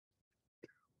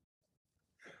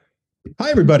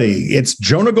Hi, everybody. It's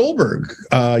Jonah Goldberg.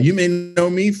 You may know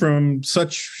me from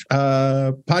such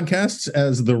podcasts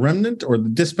as The Remnant or the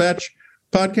Dispatch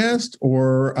podcast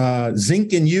or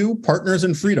Zinc and You, Partners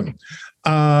in Freedom.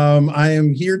 I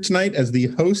am here tonight as the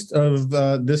host of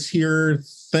this here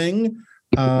thing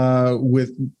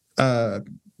with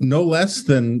no less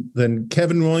than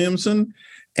Kevin Williamson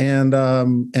and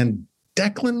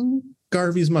Declan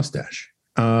Garvey's mustache,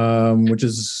 which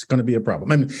is going to be a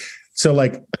problem. I mean, so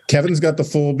like Kevin's got the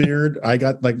full beard, I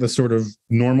got like the sort of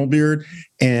normal beard,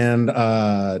 and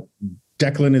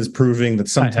Declan is proving that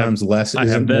sometimes less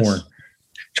isn't more.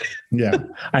 Yeah.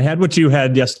 I had what you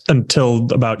had until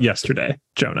about yesterday,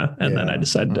 Jonah, and then I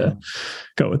decided to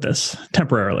go with this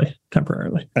temporarily.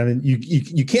 I mean,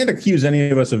 you can't accuse any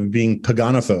of us of being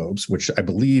paganophobes, which I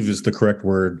believe is the correct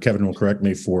word. Kevin will correct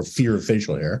me for fear of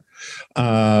facial hair.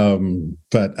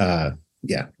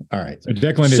 Yeah. All right. So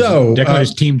Declan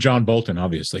is Team John Bolton,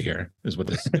 obviously. Here is what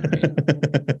this is going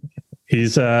to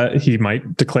be. He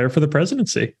might declare for the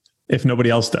presidency if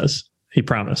nobody else does. He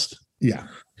promised. Yeah.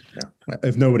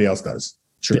 If nobody else does,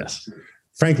 sure. Yes.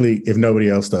 Frankly, if nobody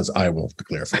else does, I will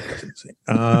declare for the presidency.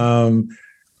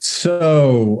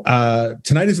 So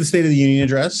tonight is the State of the Union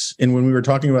address, and when we were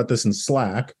talking about this in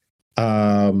Slack,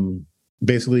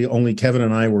 basically only Kevin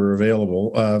and I were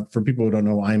available. For people who don't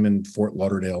know, I'm in Fort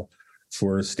Lauderdale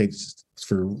for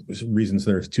reasons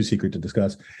that are too secret to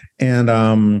discuss. And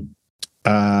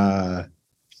I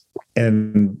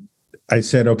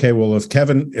said, okay, well, if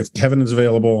Kevin is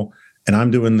available and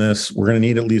I'm doing this, we're going to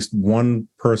need at least one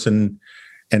person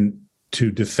and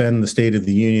to defend the State of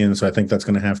the Union. So I think that's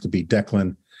going to have to be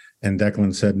Declan. And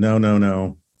Declan said, no.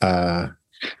 We're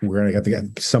going to have to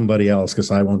get somebody else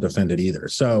because I won't defend it either.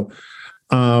 So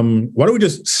why don't we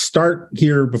just start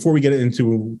here before we get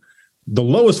into the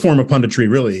lowest form of punditry,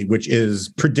 really, which is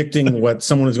predicting what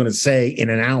someone is going to say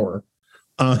in an hour,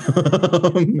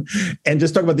 and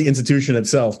just talk about the institution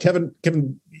itself. Kevin,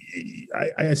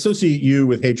 I associate you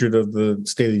with hatred of the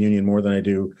State of the Union more than I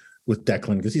do with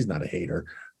Declan because he's not a hater.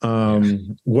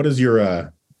 What is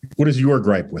your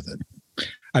gripe with it?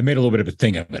 I made a little bit of a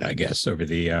thing of it, I guess, over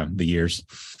the years.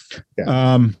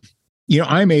 Yeah.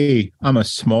 I'm a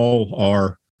small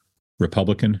R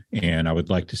Republican, and I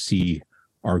would like to see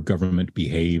our government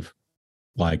behave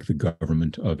like the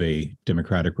government of a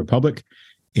democratic republic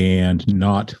and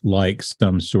not like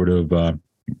some sort of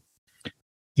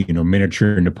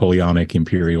miniature Napoleonic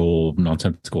imperial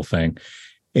nonsensical thing.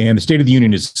 And the State of the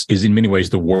Union is in many ways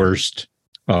the worst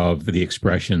of the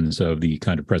expressions of the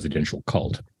kind of presidential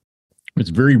cult.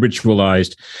 It's very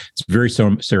ritualized. It's very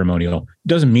ceremonial. It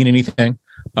doesn't mean anything.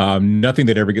 Nothing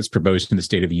that ever gets proposed in the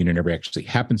State of the Union ever actually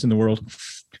happens in the world.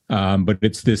 But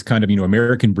it's this kind of,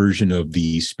 American version of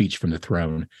the speech from the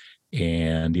throne.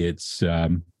 And it's,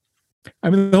 the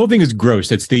whole thing is gross.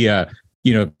 It's the,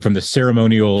 from the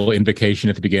ceremonial invocation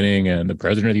at the beginning and the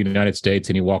president of the United States,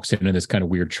 and he walks in this kind of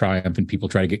weird triumph and people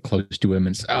try to get close to him.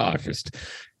 And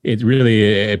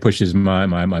it pushes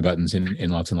my buttons in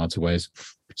lots and lots of ways.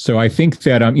 So I think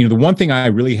that, the one thing I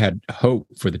really had hope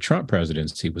for the Trump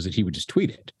presidency was that he would just tweet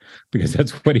it, because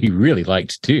that's what he really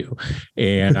liked to do.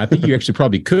 And I think you actually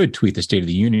probably could tweet the State of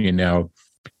the Union. Now,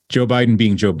 Joe Biden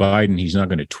being Joe Biden, he's not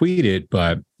going to tweet it,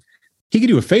 but he could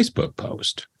do a Facebook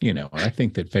post. I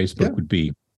think that Facebook would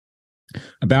be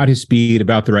about his speed,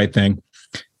 about the right thing.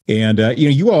 And,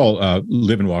 you all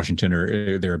live in Washington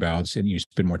or thereabouts, and you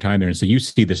spend more time there. And so you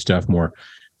see this stuff more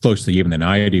closely even than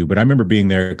I do. But I remember being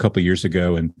there a couple of years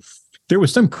ago, and there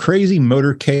was some crazy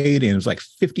motorcade, and it was like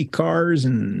 50 cars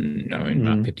and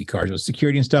not 50 cars, it was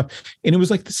security and stuff. And it was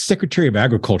like the Secretary of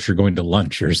Agriculture going to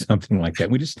lunch or something like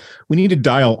that. We need to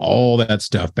dial all that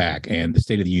stuff back. And the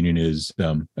State of the Union is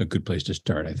a good place to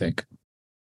start, I think.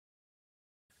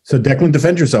 So Declan,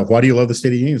 defend yourself. Why do you love the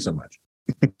State of the Union so much?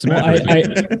 Well,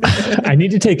 I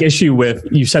need to take issue with,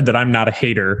 you said that I'm not a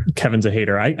hater. Kevin's a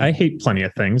hater. I hate plenty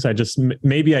of things.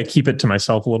 Maybe I keep it to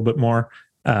myself a little bit more,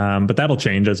 but that'll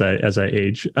change as I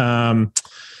age. What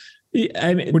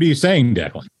are you saying,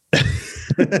 Declan?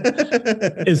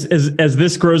 As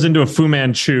this grows into a Fu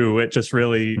Manchu, it just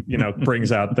really,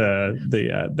 brings out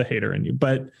the hater in you.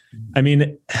 But I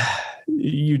mean,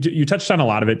 you touched on a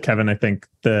lot of it, Kevin. I think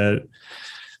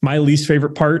my least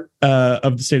favorite part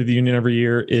of the State of the Union every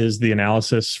year is the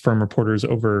analysis from reporters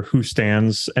over who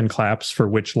stands and claps for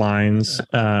which lines.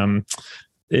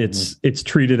 It's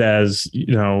treated as,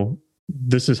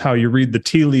 this is how you read the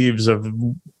tea leaves of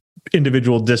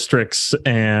individual districts,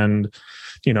 and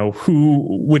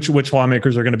which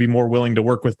lawmakers are going to be more willing to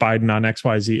work with Biden on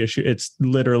XYZ issue. It's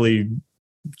literally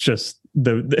just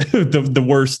the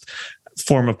worst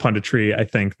form of punditry, I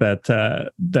think,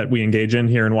 that we engage in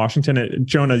here in Washington.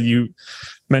 Jonah, you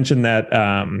mentioned that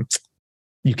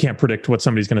you can't predict what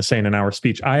somebody's going to say in an hour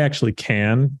speech. I actually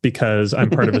can, because I'm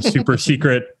part of a super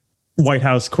secret White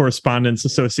House Correspondents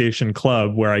Association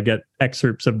club where I get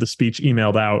excerpts of the speech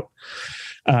emailed out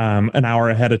an hour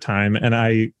ahead of time. And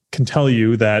I can tell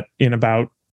you that in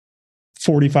about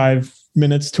 45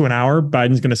 minutes to an hour,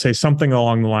 Biden's going to say something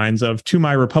along the lines of, "To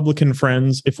my Republican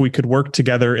friends, if we could work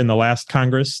together in the last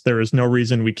Congress, there is no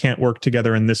reason we can't work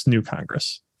together in this new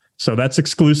Congress." So that's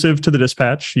exclusive to the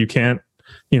Dispatch. You can't,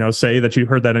 say that you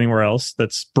heard that anywhere else.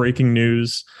 That's breaking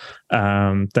news,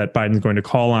 that Biden's going to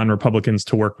call on Republicans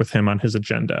to work with him on his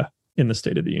agenda in the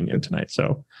State of the Union tonight.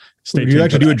 So stay tuned. Would you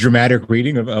like to do a dramatic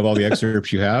reading of all the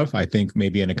excerpts you have? I think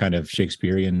maybe in a kind of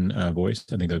Shakespearean voice.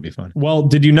 I think that would be fun. Well,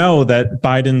 did you know that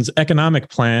Biden's economic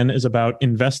plan is about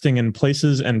investing in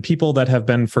places and people that have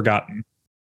been forgotten?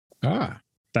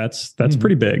 That's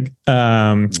pretty big.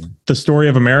 The story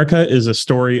of America is a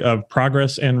story of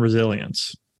progress and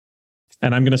resilience.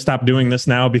 And I'm going to stop doing this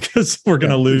now because we're going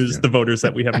to lose the voters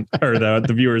that we haven't, or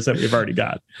the viewers that we've already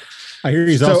got. I hear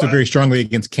he's also very strongly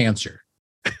against cancer.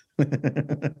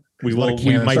 We might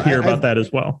hear about that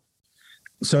as well.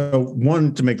 So,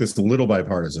 one, to make this a little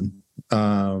bipartisan,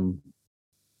 I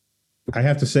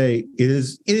have to say it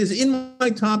is in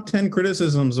my top 10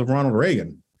 criticisms of Ronald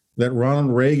Reagan that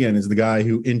Ronald Reagan is the guy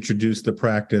who introduced the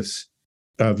practice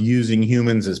of using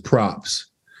humans as props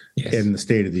in the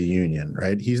State of the Union,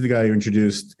 right? He's the guy who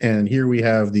introduced, and here we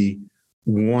have the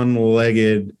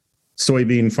one-legged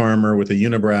soybean farmer with a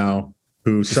unibrow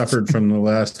who suffered from the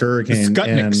last hurricane.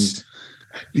 And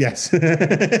yes,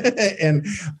 and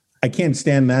I can't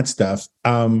stand that stuff.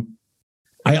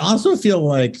 I also feel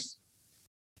like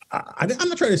I'm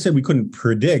not trying to say we couldn't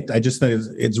predict. I just think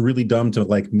it's really dumb to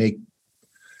make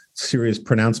serious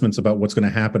pronouncements about what's going to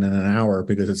happen in an hour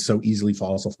because it's so easily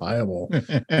falsifiable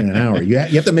in an hour. You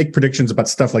have to make predictions about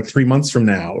stuff like 3 months from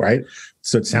now, right?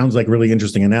 So it sounds like really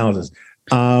interesting analysis.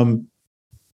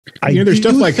 There's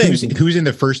stuff like who's in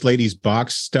the first lady's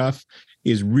box stuff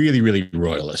is really, really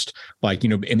royalist. Like,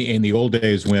 in the old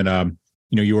days when,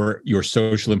 your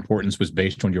social importance was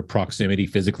based on your proximity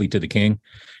physically to the king.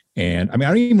 And I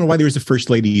don't even know why there was a first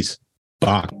lady's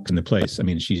box in the place.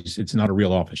 It's not a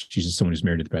real office. She's just someone who's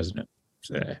married to the president.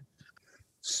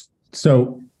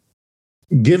 So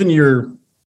given your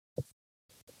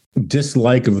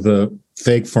dislike of the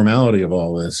fake formality of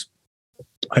all this,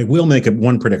 I will make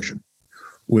one prediction,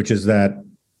 which is that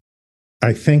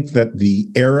I think that the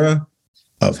era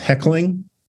of heckling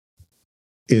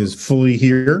is fully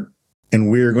here,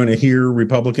 and we're going to hear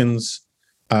Republicans.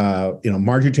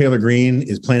 Marjorie Taylor Greene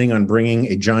is planning on bringing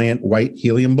a giant white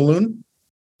helium balloon.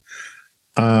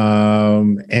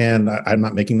 And I'm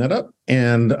not making that up.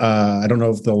 And I don't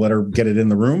know if they'll let her get it in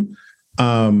the room.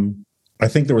 I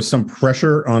think there was some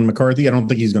pressure on McCarthy. I don't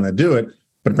think he's going to do it,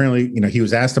 but apparently, he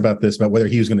was asked about whether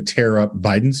he was going to tear up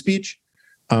Biden's speech,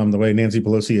 the way Nancy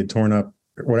Pelosi had torn up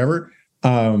whatever.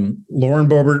 Lauren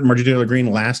Boebert and Marjorie Taylor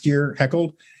Greene last year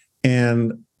heckled.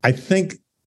 And I think,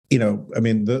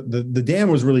 the dam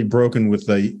was really broken with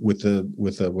the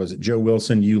was it Joe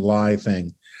Wilson, you lie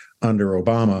thing under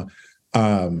Obama.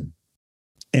 And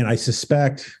I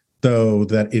suspect, though,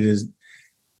 that it is.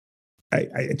 I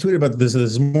tweeted about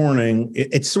this morning.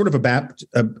 It's sort of a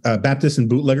Baptist and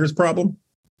bootleggers problem,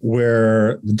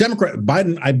 where the Democrat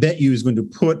Biden, I bet you, is going to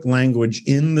put language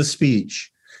in the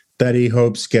speech that he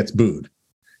hopes gets booed,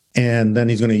 and then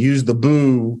he's going to use the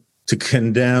boo to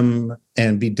condemn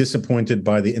and be disappointed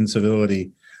by the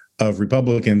incivility of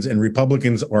Republicans, and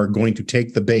Republicans are going to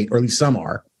take the bait, or at least some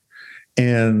are,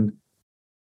 and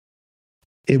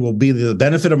it will be the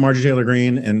benefit of Marjorie Taylor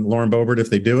Greene and Lauren Boebert if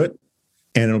they do it,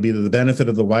 and it'll be the benefit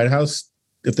of the White House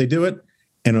if they do it,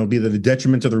 and it'll be the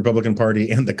detriment to the Republican Party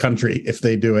and the country if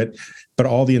they do it. But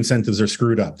all the incentives are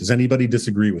screwed up. Does anybody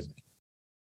disagree with me?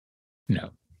 No.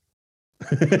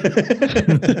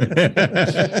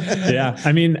 Yeah,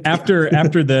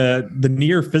 after the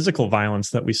near physical violence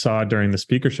that we saw during the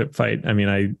speakership fight,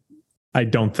 I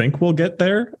don't think we'll get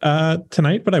there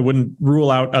tonight, but I wouldn't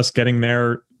rule out us getting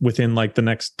there within the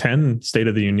next 10 State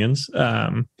of the Unions.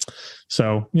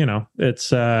 So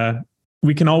it's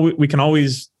we can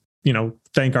always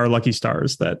thank our lucky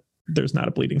stars that there's not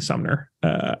a bleeding Sumner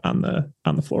on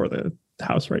the floor of the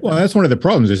House right now. Well, that's one of the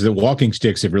problems is that walking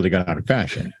sticks have really gone out of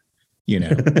fashion.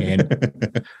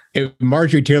 And if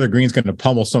Marjorie Taylor Greene's going to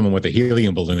pummel someone with a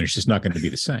helium balloon, it's just not going to be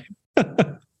the same.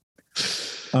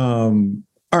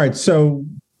 All right. So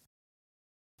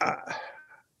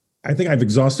I think I've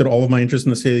exhausted all of my interest in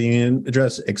the State of the Union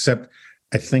address, except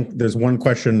I think there's one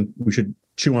question we should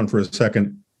chew on for a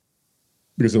second.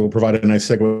 because it will provide a nice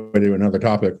segue to another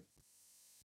topic.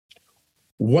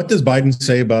 What does Biden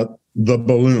say about the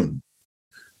balloon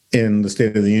in the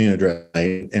State of the Union address?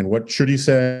 And what should he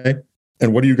say?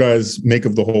 And what do you guys make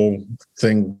of the whole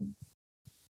thing,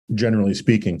 generally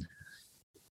speaking?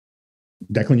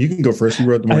 Declan, you can go first. You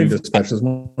wrote the Morning Dispatch this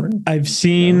morning. I've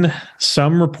seen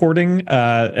some reporting.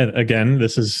 And again,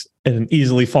 this is an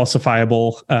easily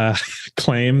falsifiable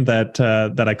claim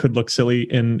that I could look silly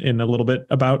in a little bit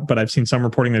about, but I've seen some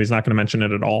reporting that he's not going to mention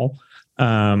it at all.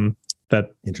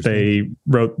 That they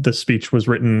wrote the speech was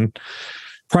written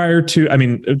prior to. I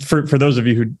mean, for those of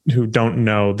you who don't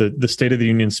know, the State of the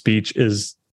Union speech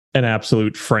is an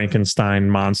absolute Frankenstein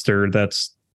monster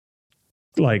that's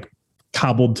like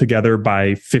cobbled together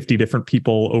by 50 different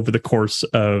people over the course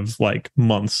of like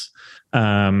months,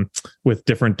 with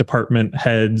different department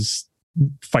heads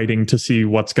fighting to see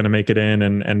what's going to make it in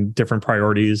and different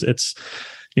priorities. It's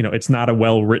not a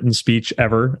well-written speech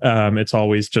ever. It's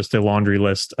always just a laundry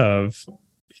list of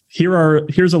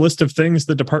here's a list of things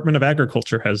the Department of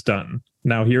Agriculture has done.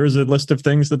 Now here's a list of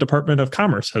things the Department of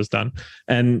Commerce has done.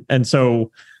 And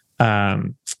so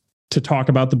to talk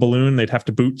about the balloon, they'd have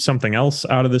to boot something else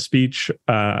out of the speech.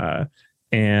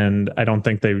 And I don't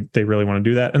think they really want to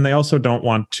do that. And they also don't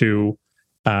want to,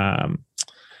 I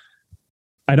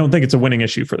don't think it's a winning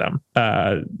issue for them,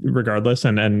 regardless.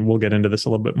 And we'll get into this a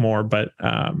little bit more, but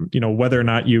whether or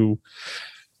not you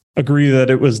agree that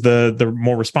it was the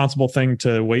more responsible thing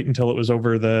to wait until it was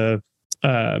over the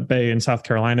Bay in South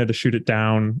Carolina to shoot it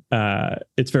down.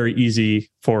 It's very easy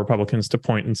for Republicans to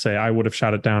point and say, I would have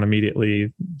shot it down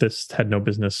immediately. This had no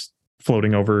business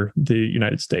floating over the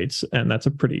United States. And that's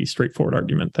a pretty straightforward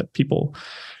argument that people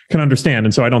can understand.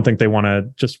 And so I don't think they want to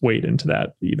just wade into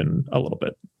that even a little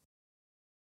bit.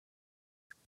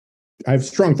 I have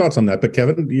strong thoughts on that, but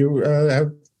Kevin, do you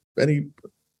have any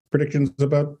predictions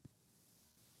about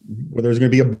whether there's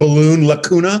going to be a balloon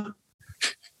lacuna?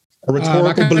 A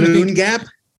rhetorical balloon gap?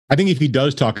 I think if he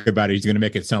does talk about it, he's going to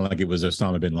make it sound like it was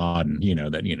Osama bin Laden,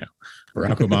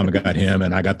 Barack Obama got him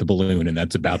and I got the balloon, and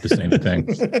that's about the same thing.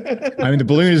 I mean, the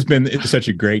balloon has been such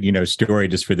a great, story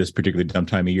just for this particularly dumb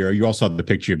time of year. You all saw the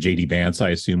picture of J.D. Vance, I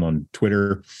assume, on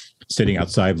Twitter, sitting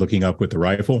outside looking up with the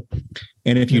rifle.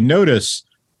 And if you notice,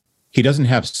 he doesn't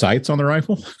have sights on the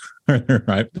rifle.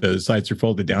 Right, the sights are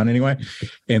folded down anyway,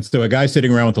 and so a guy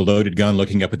sitting around with a loaded gun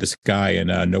looking up at the sky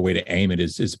and no way to aim it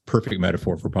is a perfect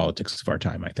metaphor for politics of our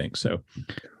time, I think. So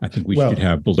I think we should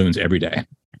have balloons every day.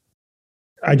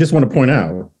 I just want to point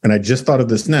out, and I just thought of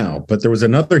this now, but there was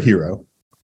another hero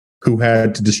who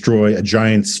had to destroy a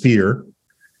giant sphere,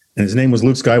 and his name was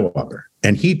Luke Skywalker,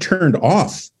 and he turned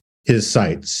off his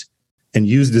sights and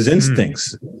used his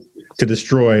instincts to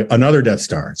destroy another Death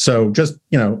Star. So just,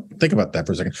 think about that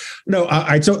for a second. No,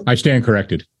 I stand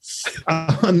corrected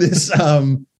on this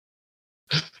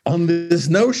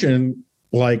notion.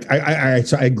 Like I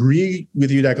agree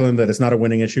with you, Declan, that it's not a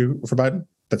winning issue for Biden.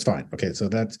 That's fine. Okay. So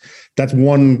that's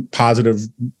one positive.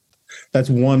 That's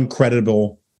one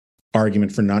credible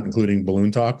argument for not including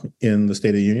balloon talk in the State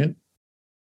of the Union.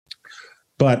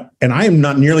 And I am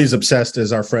not nearly as obsessed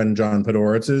as our friend John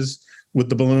Podhoretz is with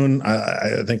the balloon.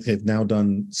 I think they've now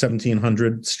done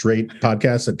 1,700 straight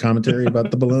podcasts and commentary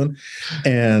about the balloon.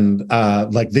 And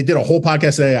they did a whole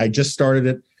podcast today. I just started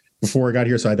it before I got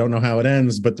here, so I don't know how it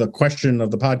ends. But the question of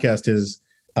the podcast is,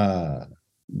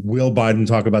 will Biden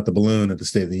talk about the balloon at the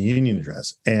State of the Union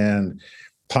address? And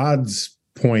Pod's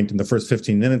point in the first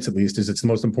 15 minutes, at least, is it's the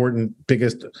most important,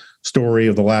 biggest story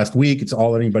of the last week. It's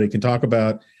all anybody can talk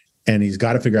about. And he's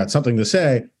got to figure out something to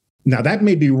say. Now, that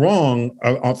may be wrong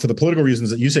for the political reasons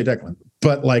that you say, Declan,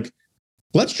 but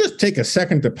let's just take a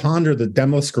second to ponder the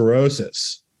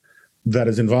demosclerosis that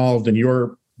is involved in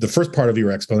the first part of your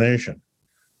explanation,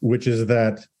 which is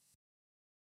that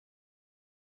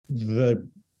the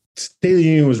State of the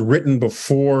Union was written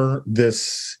before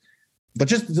this.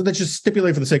 Let's just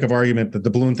stipulate for the sake of argument that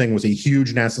the balloon thing was a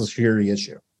huge national security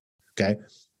issue. Okay.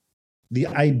 The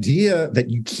idea that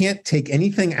you can't take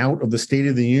anything out of the State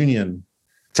of the Union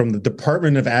from the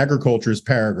Department of Agriculture's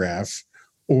paragraph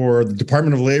or the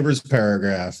Department of Labor's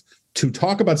paragraph to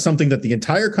talk about something that the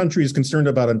entire country is concerned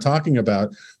about and talking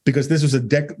about, because this was a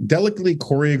delicately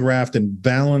choreographed and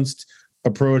balanced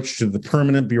approach to the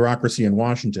permanent bureaucracy in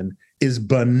Washington, is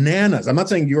bananas. I'm not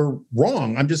saying you're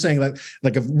wrong. I'm just saying that,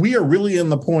 if we are really at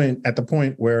the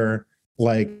point where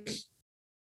the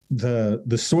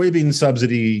soybean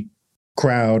subsidy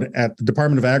crowd at the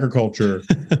Department of Agriculture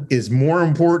is more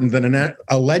important than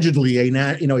allegedly a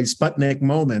Sputnik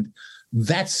moment,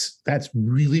 that's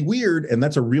really weird, and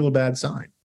that's a real bad sign.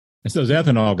 It's those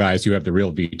ethanol guys who have the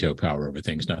real veto power over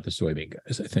things, not the soybean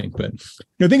guys, I think. But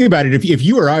thinking about it, if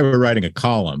you or I were writing a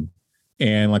column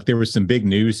and like there was some big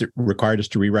news that required us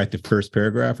to rewrite the first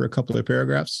paragraph or a couple of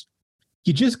paragraphs,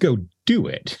 you just go do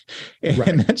it.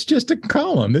 And that's just a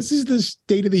column. This is the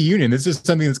State of the Union. This is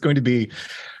something that's going to be,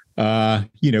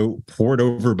 poured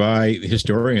over by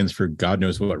historians for God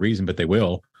knows what reason, but they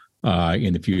will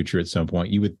in the future at some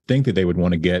point. You would think that they would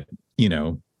want to get,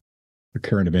 the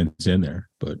current events in there.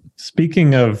 But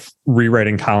speaking of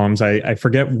rewriting columns, I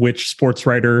forget which sports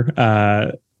writer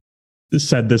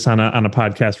said this on a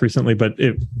podcast recently, but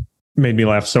it made me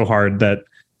laugh so hard that,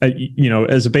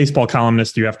 as a baseball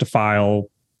columnist, you have to file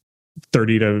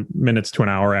 30 minutes to an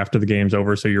hour after the game's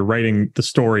over. So you're writing the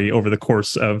story over the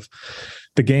course of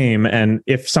the game. And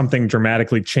if something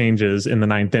dramatically changes in the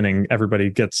ninth inning, everybody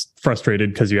gets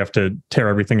frustrated because you have to tear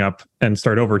everything up and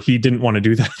start over. He didn't want to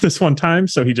do that this one time.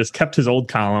 So he just kept his old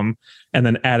column and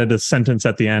then added a sentence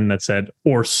at the end that said,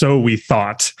 "or so we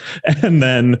thought," and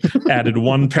then added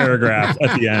one paragraph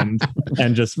at the end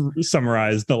and just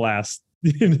summarized the last,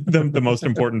 the most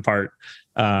important part.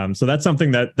 So that's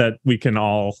something that we can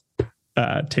all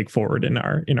take forward in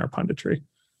our punditry.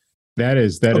 That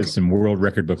is some world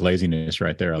record book laziness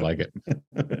right there. I like it.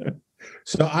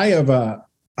 So I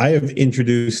have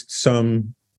introduced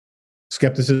some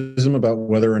skepticism about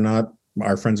whether or not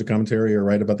our friends at Commentary are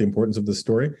right about the importance of this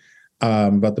story,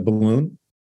 about the balloon.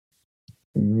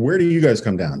 Where do you guys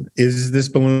come down? Is this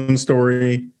balloon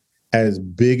story as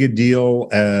big a deal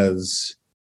as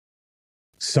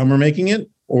some are making it,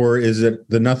 or is it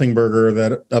the nothing burger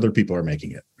that other people are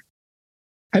making it?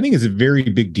 I think it's a very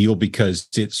big deal because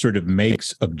it sort of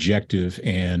makes objective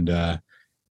and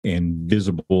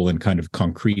visible and kind of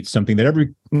concrete something that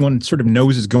everyone sort of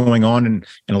knows is going on, and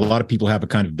a lot of people have a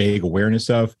kind of vague awareness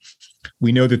of.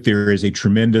 We know that there is a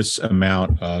tremendous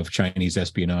amount of Chinese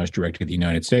espionage directed at the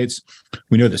United States.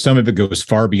 We know that some of it goes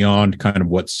far beyond kind of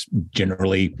what's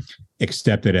generally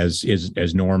accepted as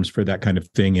norms for that kind of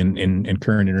thing in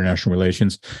current international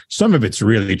relations. Some of it's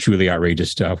really truly outrageous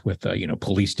stuff with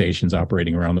police stations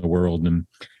operating around the world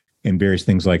and various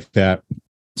things like that.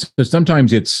 So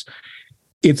sometimes it's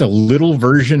a little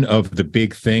version of the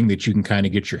big thing that you can kind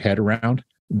of get your head around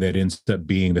that ends up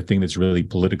being the thing that's really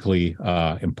politically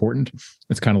important.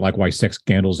 It's kind of like why sex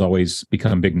scandals always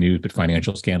become big news, but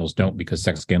financial scandals don't, because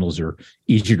sex scandals are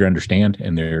easier to understand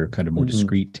and they're kind of more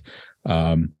discreet,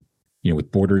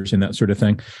 with borders and that sort of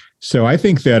thing. So I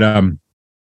think that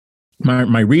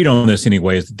my read on this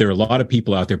anyway is that there are a lot of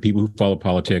people out there, people who follow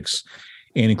politics,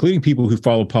 and including people who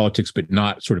follow politics, but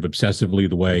not sort of obsessively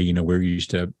the way, we're used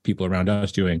to people around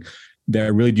us doing,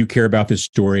 that really do care about this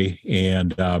story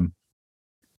and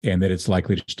that it's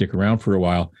likely to stick around for a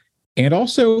while. And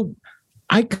also,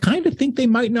 I kind of think they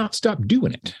might not stop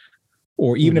doing it.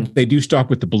 Or even if they do stop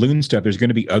with the balloon stuff, there's going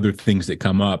to be other things that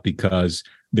come up because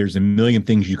there's a million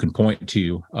things you can point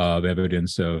to of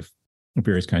evidence of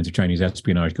various kinds of Chinese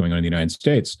espionage going on in the United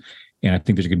States. And I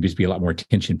think there's going to be a lot more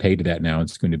attention paid to that now.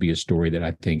 It's going to be a story that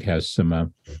I think has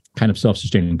some kind of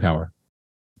self-sustaining power.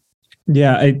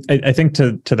 Yeah, I think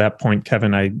to that point,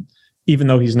 Kevin, even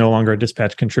though he's no longer a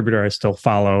Dispatch contributor, I still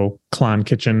follow Klon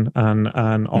Kitchen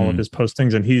on all of his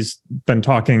postings, and he's been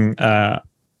talking a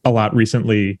lot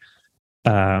recently.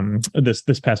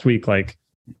 This past week, like,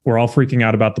 we're all freaking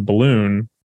out about the balloon.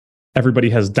 Everybody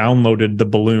has downloaded the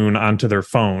balloon onto their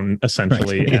phone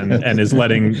essentially, right. and is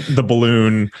letting the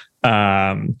balloon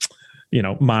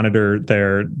monitor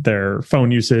their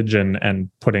phone usage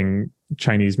and putting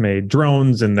Chinese made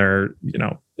drones in their,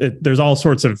 there's all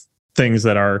sorts of things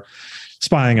that are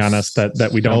spying on us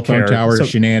that we don't care. Tower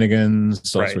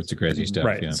shenanigans, all sorts of crazy stuff.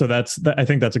 Right. Yeah. So I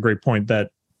think that's a great point,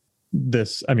 that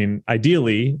this,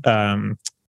 ideally,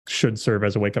 should serve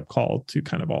as a wake up call to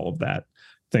kind of all of that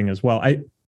thing as well.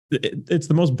 It's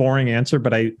the most boring answer,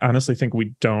 but I honestly think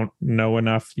we don't know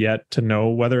enough yet to know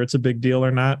whether it's a big deal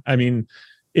or not.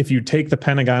 If you take the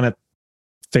Pentagon at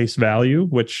face value,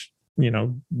 which,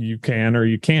 you can or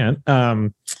you can't,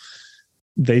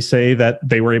 they say that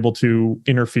they were able to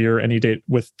interfere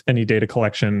with any data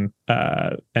collection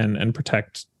and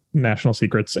protect national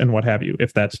secrets and what have you.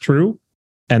 If that's true,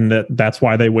 and that's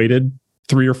why they waited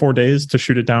 3 or 4 days to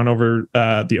shoot it down over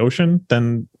the ocean,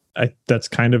 then that's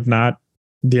kind of not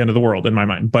the end of the world in my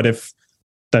mind. But if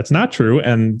that's not true,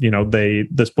 and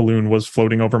this balloon was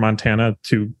floating over Montana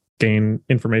to gain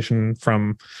information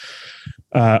from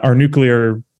our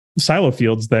nuclear silo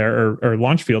fields there or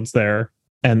launch fields there,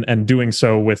 and doing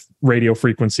so with radio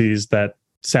frequencies that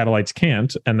satellites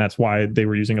can't, and that's why they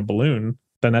were using a balloon,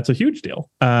 then that's a huge deal.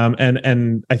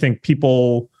 And I think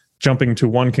people jumping to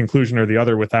one conclusion or the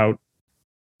other without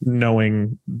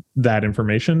knowing that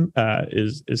information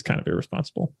is kind of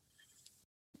irresponsible.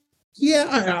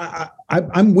 Yeah,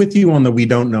 I'm with you on the we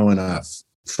don't know enough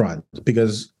front,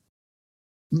 because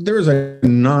there's a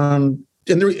and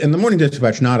the Morning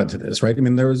Dispatch nodded to this, right? I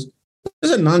mean, there's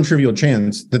a non-trivial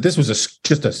chance that this was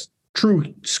just a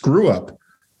true screw up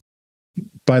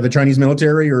by the Chinese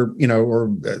military or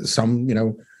some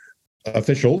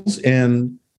officials,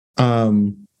 and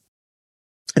that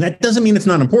doesn't mean it's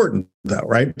not important, though,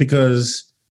 right?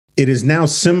 Because it is now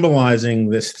symbolizing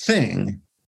this thing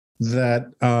that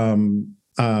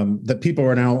that people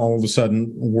are now all of a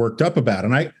sudden worked up about.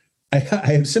 And I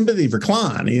have sympathy for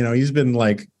Klon. He's been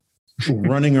like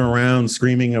running around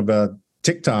screaming about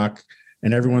TikTok,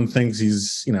 and everyone thinks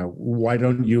he's, why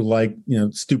don't you like,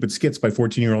 stupid skits by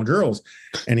 14-year-old girls?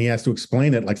 And he has to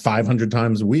explain it like 500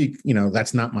 times a week.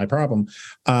 That's not my problem.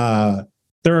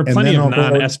 There are plenty of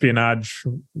non-espionage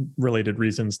related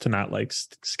reasons to not like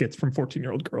skits from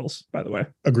 14-year-old girls, by the way.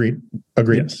 Agreed.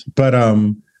 Yes. But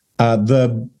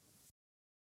the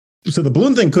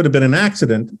balloon thing could have been an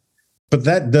accident, but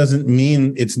that doesn't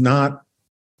mean it's not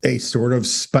a sort of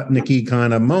Sputnik-y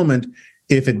kind of moment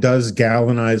if it does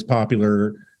galvanize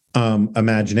popular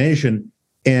imagination.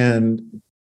 And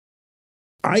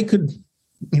I could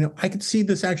see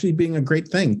this actually being a great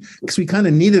thing, because we kind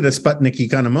of needed a Sputnik-y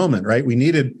kind of moment, right? We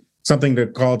needed something to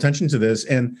call attention to this.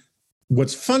 And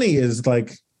what's funny is,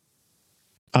 like,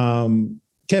 Kevin,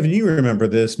 you remember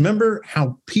this. Remember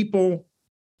how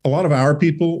a lot of our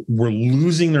people were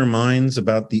losing their minds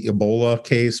about the Ebola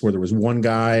case, where there was one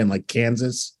guy in like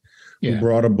Kansas who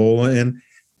brought Ebola in.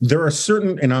 There are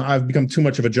certain, and I've become too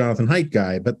much of a Jonathan Haidt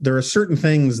guy, but there are certain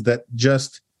things that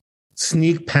just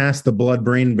sneak past the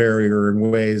blood-brain barrier in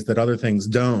ways that other things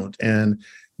don't. And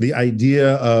the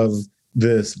idea of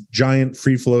this giant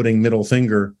free-floating middle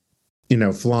finger,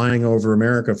 flying over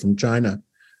America from China,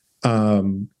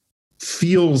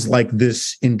 feels like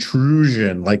this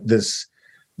intrusion, like this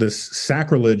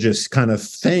sacrilegious kind of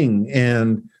thing,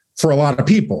 and for a lot of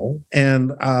people.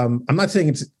 And I'm not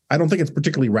saying I don't think it's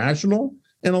particularly rational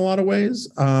in a lot of ways,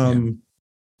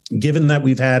 given that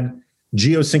we've had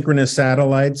geosynchronous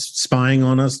satellites spying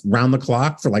on us round the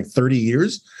clock for like 30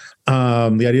 years.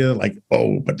 The idea that, like,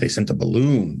 oh, but they sent a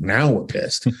balloon, now we're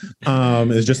pissed,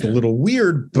 is just a little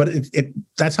weird, but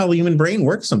that's how the human brain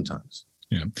works sometimes.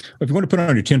 Yeah. If you want to put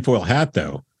on your tinfoil hat,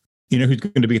 though, who's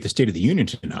going to be at the State of the Union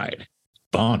tonight?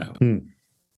 Bono.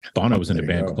 Bono was in a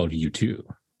band called U2.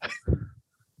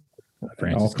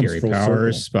 Francis Gary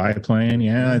Powers, Spy Plane.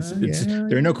 Yeah,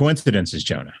 there are no coincidences,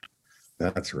 Jonah.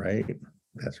 That's right.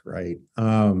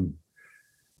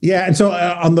 And so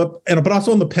but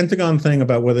also on the Pentagon thing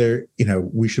about whether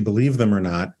we should believe them or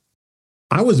not,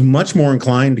 I was much more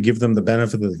inclined to give them the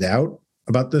benefit of the doubt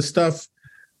about this stuff,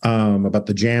 about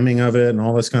the jamming of it and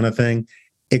all this kind of thing.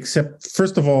 Except,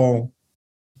 first of all,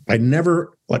 I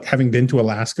never, like, having been to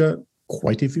Alaska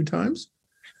quite a few times,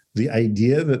 the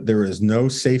idea that there is no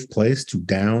safe place to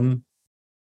down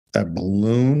a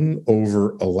balloon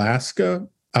over Alaska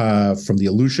from the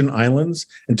Aleutian Islands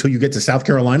until you get to South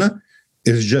Carolina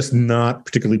is just not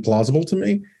particularly plausible to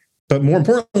me. But more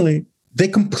importantly, they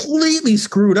completely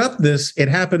screwed up this "it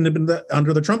happened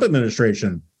under the Trump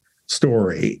administration"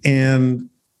 story. And,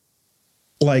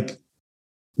 like,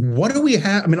 what do we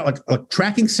have? I mean, like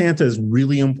tracking Santa is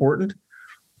really important,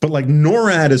 but like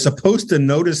NORAD is supposed to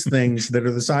notice things that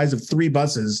are the size of 3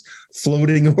 buses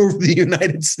floating over the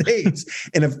United States.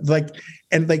 And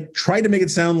they tried to make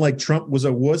it sound like Trump was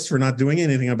a wuss for not doing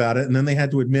anything about it. And then they had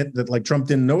to admit that, like, Trump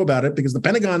didn't know about it because the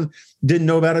Pentagon didn't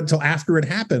know about it until after it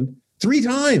happened 3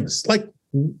 times. Like,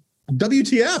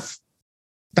 WTF?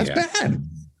 That's bad.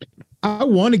 I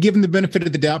want to give him the benefit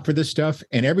of the doubt for this stuff.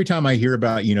 And every time I hear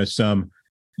about, some,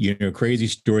 crazy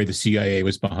story, the CIA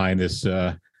was behind this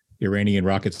Iranian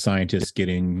rocket scientist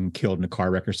getting killed in a car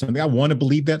wreck or something, I want to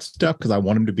believe that stuff because I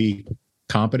want him to be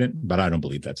competent, but I don't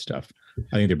believe that stuff.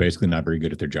 I think they're basically not very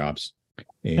good at their jobs.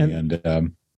 And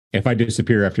if I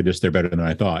disappear after this, they're better than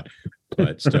I thought.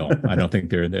 But still, I don't think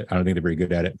they're very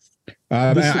good at it.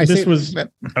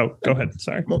 Go ahead.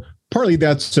 Sorry. Well, partly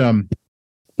that's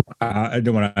I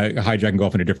don't want to hijack and go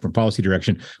off in a different policy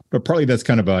direction, but partly that's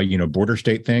kind of a border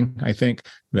state thing. I think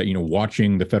that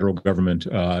watching the federal government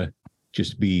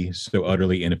just be so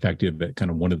utterly ineffective at kind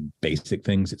of one of the basic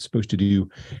things it's supposed to do,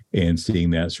 and seeing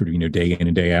that sort of day in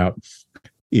and day out,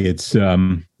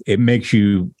 it makes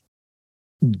you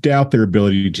doubt their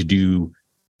ability to do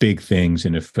big things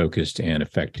in a focused and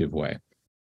effective way.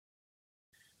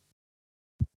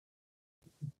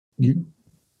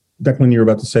 Declan, you were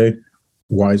about to say?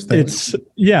 wise thing.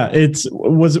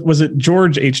 Was it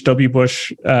George H.W.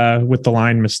 Bush with the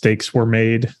line "mistakes were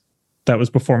made"? That was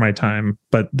before my time,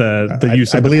 but the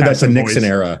use of I believe that's a passive Nixon voice.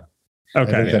 era.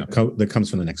 Okay, that comes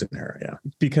from the Nixon era. Yeah,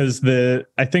 because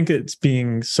I think it's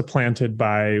being supplanted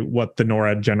by what the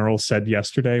NORAD general said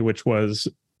yesterday, which was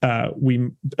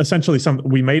we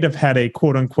might have had a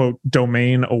quote unquote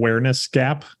domain awareness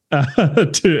gap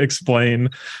to explain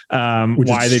which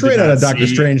why is they straight did out not of Dr.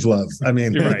 see, Strangelove. I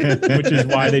mean, right, which is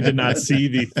why they did not see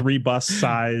the 3 bus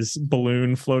size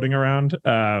balloon floating around.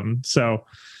 So,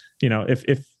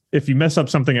 if you mess up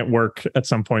something at work at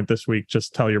some point this week,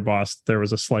 just tell your boss there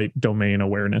was a slight domain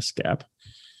awareness gap.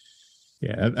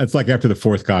 Yeah, that's like after the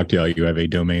 4th cocktail, you have a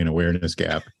domain awareness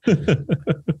gap.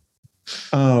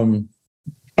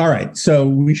 All right, so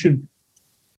we should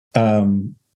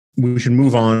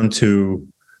move on to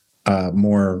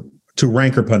more to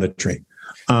ranker punditry.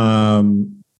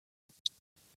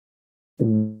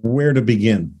 Where to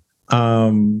begin?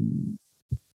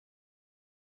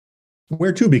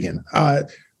 Where to begin?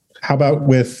 How about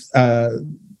with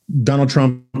Donald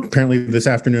Trump? Apparently, this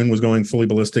afternoon was going fully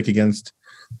ballistic against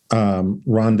Ron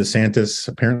DeSantis.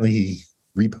 Apparently, he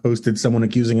reposted someone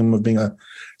accusing him of being a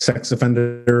sex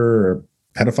offender or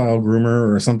pedophile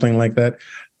groomer or something like that.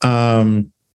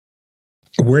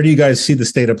 Where do you guys see the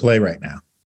state of play right now?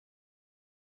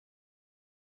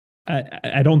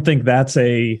 I don't think that's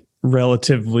a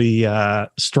relatively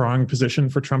strong position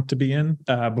for Trump to be in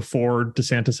before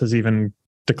DeSantis has even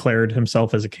declared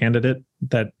himself as a candidate,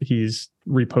 that he's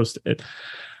reposted it.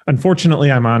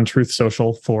 Unfortunately, I'm on Truth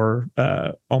Social for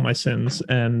all my sins,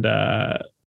 and I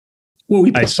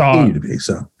saw you to be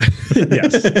so.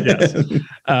 yes.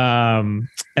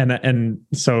 And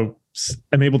so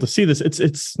I'm able to see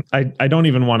this. I don't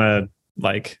even want to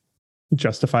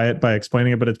justify it by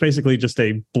explaining it, but it's basically just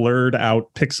a blurred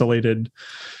out, pixelated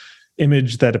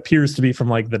image that appears to be from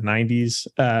the 90s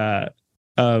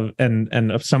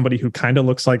of somebody who kind of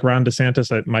looks like Ron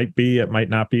DeSantis. It might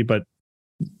not be, but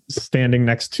standing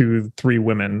next to 3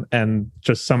 women, and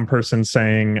just some person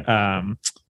saying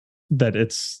that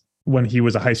it's when he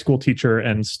was a high school teacher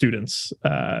and students,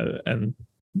 and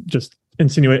just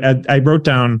insinuate. I wrote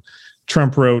down,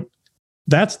 Trump wrote,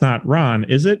 "That's not Ron,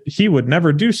 is it? He would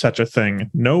never do such a thing.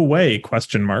 No way, ?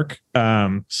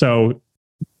 So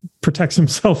protects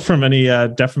himself from any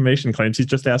defamation claims. He's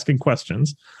just asking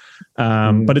questions.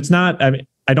 But it's not,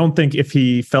 I don't think if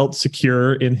he felt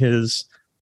secure in his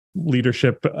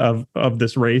leadership of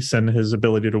this race and his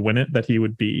ability to win it, that he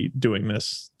would be doing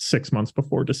this 6 months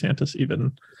before DeSantis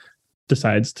even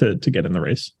decides to get in the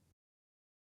race.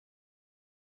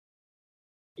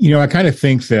 I kind of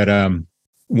think that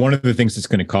one of the things that's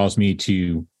going to cause me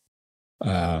to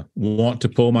want to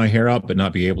pull my hair out, but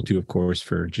not be able to, of course,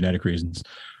 for genetic reasons,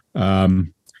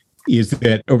 is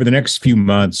that over the next few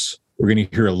months, we're going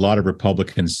to hear a lot of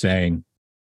Republicans saying,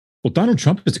 well, Donald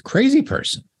Trump is a crazy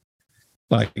person.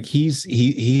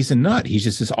 He's a nut. He's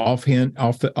just this off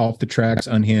the tracks,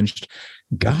 unhinged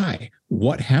guy.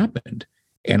 What happened?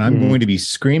 And I'm going to be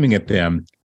screaming at them,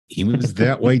 he was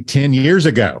that way 10 years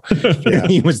ago. Yeah.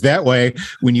 He was that way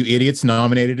when you idiots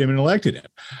nominated him and elected him.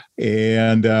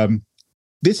 And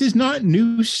this is not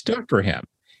new stuff for him.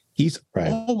 He's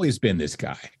always been this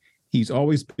guy. He's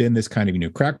always been this kind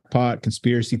of, crackpot,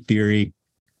 conspiracy theory,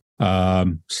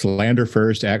 slander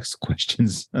first, ask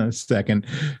questions second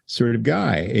sort of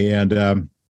guy. And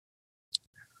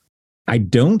I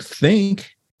don't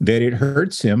think that it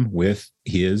hurts him with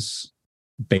his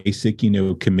basic,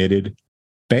 committed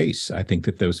base. I think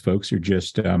that those folks are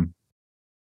just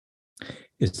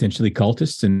essentially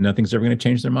cultists, and nothing's ever going to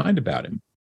change their mind about him.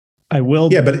 I will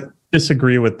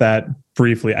disagree with that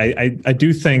briefly. I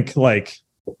do think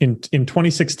in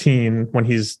 2016, when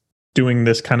he's doing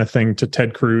this kind of thing to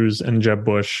Ted Cruz and Jeb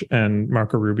Bush and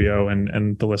Marco Rubio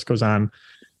and the list goes on,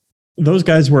 those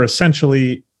guys were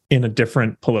essentially in a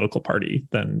different political party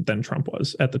than Trump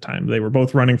was at the time. They were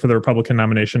both running for the Republican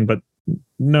nomination, but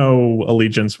no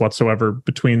allegiance whatsoever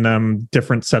between them,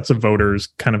 different sets of voters,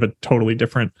 kind of a totally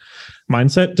different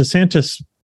mindset. DeSantis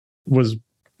was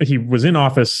in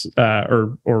office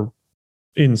or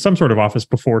in some sort of office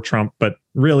before Trump, but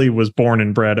really was born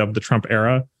and bred of the Trump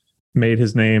era, made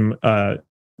his name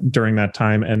during that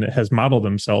time, and has modeled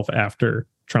himself after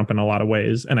Trump in a lot of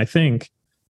ways. And I think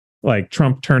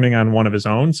Trump turning on one of his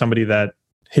own, somebody that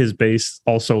his base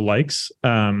also likes,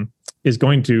 is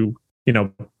going to,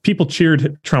 people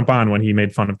cheered Trump on when he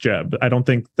made fun of Jeb. I don't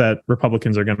think that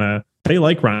Republicans are they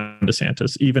like Ron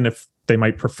DeSantis, even if they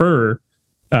might prefer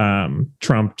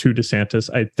Trump to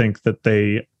DeSantis. I think that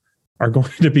they are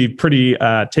going to be pretty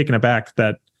taken aback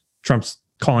that Trump's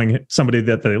calling somebody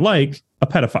that they like a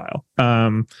pedophile.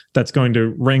 That's going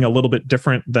to ring a little bit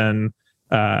different than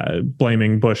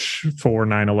blaming Bush for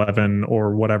 9/11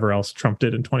 or whatever else Trump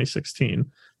did in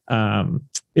 2016.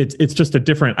 It's just a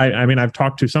different. I mean, I've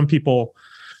talked to some people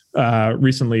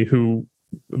recently who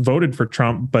voted for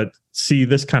Trump, but see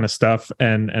this kind of stuff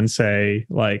and say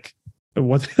like,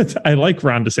 what I like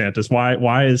Ron DeSantis.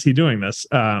 Why is he doing this?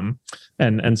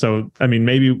 And so, I mean,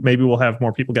 maybe we'll have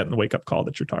more people getting the wake up call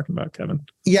that you're talking about, Kevin.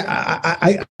 Yeah,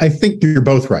 I think you're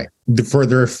both right.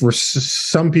 For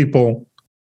some people,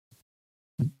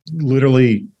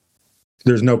 literally,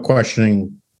 there's no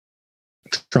questioning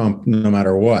Trump no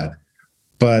matter what.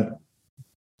 But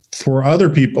for other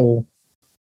people,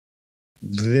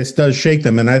 this does shake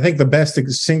them. And I think the best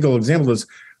single example is,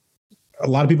 a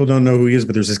lot of people don't know who he is,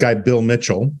 but there's this guy, Bill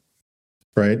Mitchell,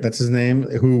 right? That's his name,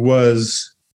 who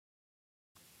was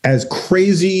as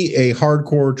crazy a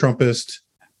hardcore Trumpist.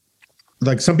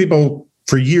 Like, some people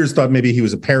for years thought maybe he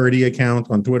was a parody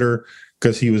account on Twitter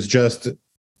because he was just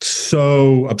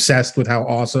so obsessed with how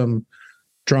awesome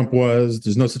Trump was.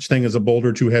 There's no such thing as a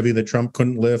boulder too heavy that Trump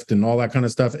couldn't lift and all that kind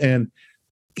of stuff. And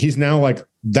he's now like,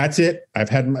 that's it.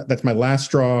 That's my last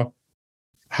straw.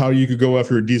 How you could go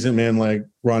after a decent man like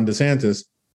Ron DeSantis.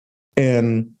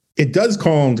 And it does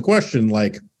call into question,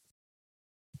 like,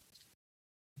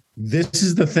 this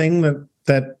is the thing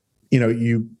that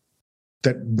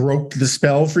broke the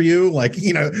spell for you. Like,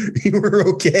 you were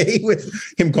okay with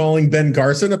him calling Ben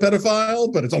Carson a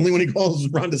pedophile, but it's only when he calls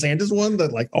Ron DeSantis one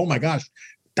that, like, oh my gosh,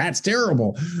 that's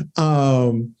terrible.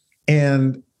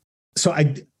 And so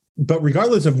but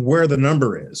regardless of where the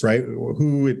number is, right,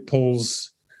 who it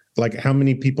pulls, like how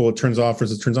many people it turns off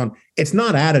versus turns on, it's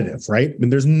not additive, right? I mean,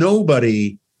 there's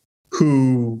nobody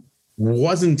who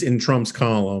wasn't in Trump's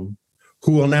column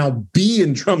who will now be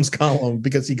in Trump's column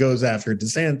because he goes after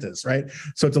DeSantis, right?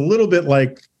 So it's a little bit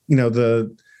like,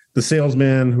 the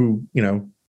salesman who,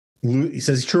 he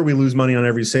says, sure, we lose money on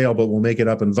every sale, but we'll make it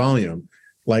up in volume.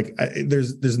 Like,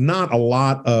 there's not a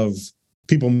lot of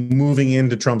people moving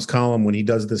into Trump's column when he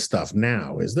does this stuff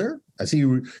now, is there? I see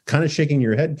you kind of shaking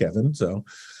your head, Kevin. So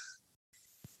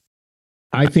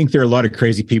I think there are a lot of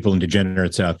crazy people and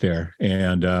degenerates out there,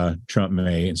 and Trump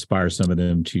may inspire some of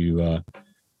them to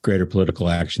greater political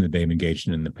action that they've engaged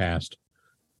in the past.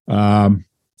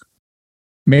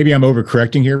 Maybe I'm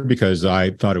overcorrecting here because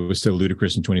I thought it was so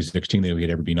ludicrous in 2016 that he would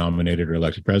ever be nominated or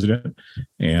elected president.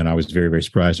 And I was very, very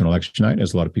surprised on election night,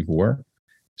 as a lot of people were.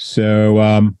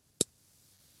 So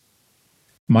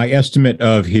my estimate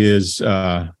of his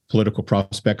political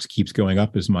prospects keeps going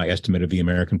up as my estimate of the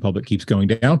American public keeps going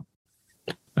down.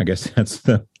 I guess that's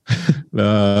the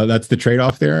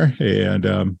trade-off there.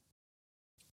 And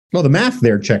well, the math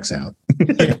there checks out.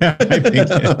 Yeah, I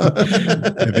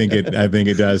think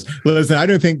it does. Listen, I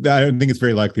don't think it's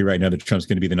very likely right now that Trump's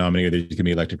going to be the nominee or that he's going to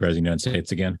be elected president of the United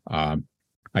States again.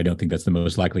 I don't think that's the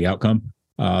most likely outcome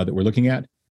that we're looking at.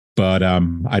 But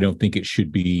I don't think it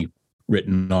should be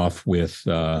written off with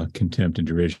contempt and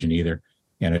derision either.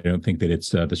 And I don't think that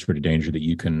it's the sort of danger that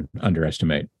you can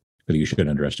underestimate, or that you should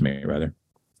underestimate, rather.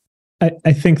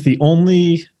 I think the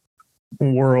only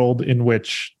world in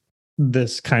which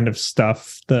this kind of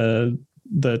stuff, the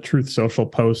Truth Social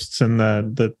posts and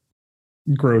the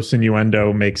gross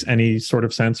innuendo makes any sort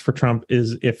of sense for Trump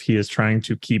is if he is trying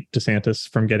to keep DeSantis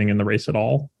from getting in the race at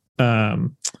all.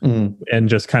 And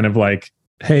just kind of like,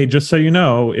 hey, just so you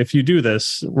know, if you do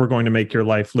this, we're going to make your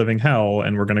life living hell,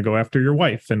 and we're going to go after your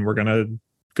wife, and we're going to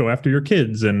go after your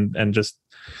kids, and just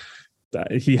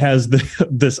he has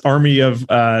this army of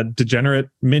degenerate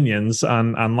minions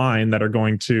online that are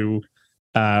going to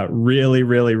really,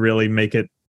 really, really make it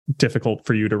difficult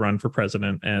for you to run for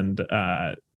president, and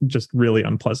just really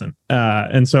unpleasant.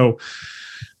 And so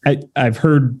I've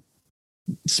heard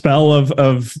spell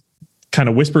of kind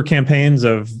of whisper campaigns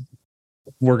of,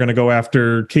 we're going to go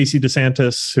after Casey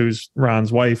DeSantis, who's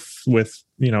Ron's wife, with,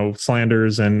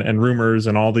 slanders and rumors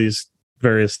and all these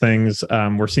various things.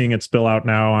 We're seeing it spill out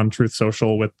now on Truth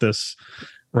Social with this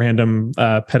random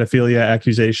pedophilia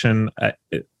accusation.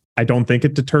 I don't think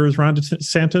it deters Ron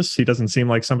DeSantis. He doesn't seem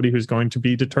like somebody who's going to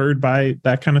be deterred by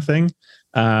that kind of thing.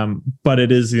 But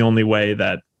it is the only way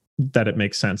that it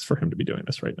makes sense for him to be doing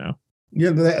this right now.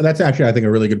 Yeah, that's actually, I think,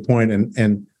 a really good point.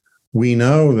 And we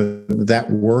know that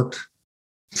worked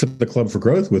for the Club for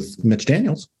Growth with Mitch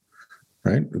Daniels,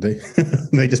 right? They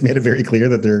just made it very clear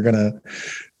that they're going to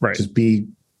just be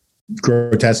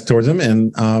grotesque towards him.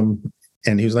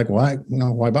 And he was like, why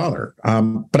bother?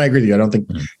 But I agree with you. I don't think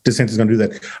DeSantis is going to do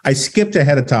that. I skipped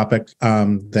ahead a topic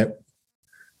that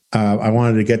I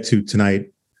wanted to get to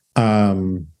tonight.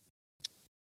 And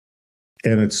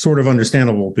and it's sort of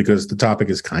understandable because the topic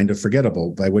is kind of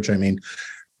forgettable, by which I mean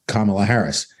Kamala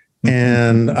Harris.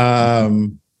 And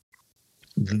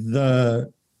there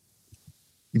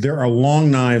are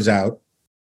long knives out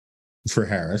for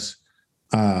Harris.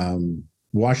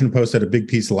 Washington Post had a big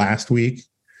piece last week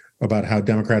about how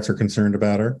Democrats are concerned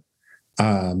about her.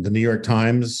 The New York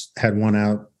Times had one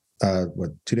out,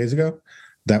 2 days ago?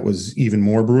 That was even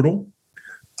more brutal.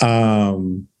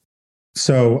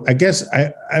 So I guess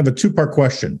I have a two-part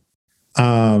question.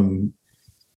 One,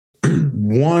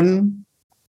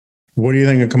 what do you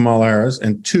think of Kamala Harris?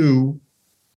 And two,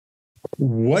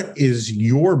 what is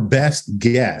your best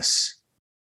guess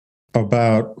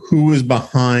about who is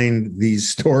behind these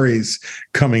stories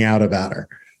coming out about her?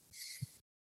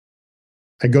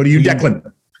 I go to you,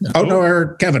 Declan. Oh, no,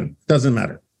 or Kevin. Doesn't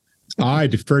matter. I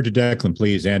defer to Declan,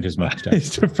 please, and his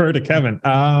mustache. Defer to Kevin.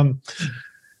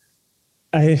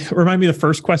 Remind me the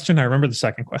first question. I remember the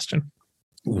second question.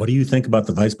 What do you think about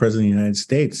the Vice President of the United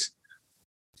States?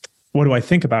 What do I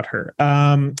think about her?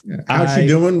 How's she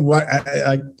doing? What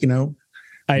I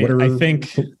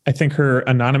think her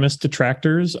anonymous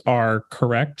detractors are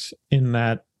correct in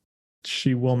that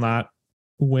she will not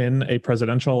win a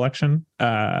presidential election,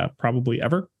 probably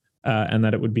ever, and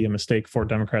that it would be a mistake for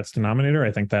Democrats to nominate her.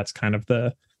 I think that's kind of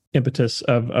the impetus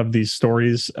of these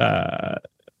stories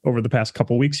over the past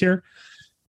couple weeks here.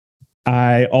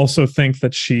 I also think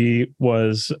that she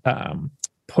was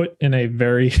put in a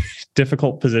very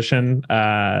difficult position.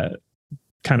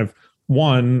 Kind of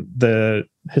one, the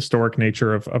historic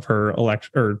nature of her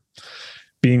election, or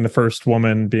being the first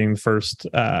woman, being the first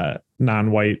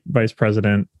non-white vice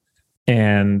president,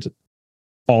 and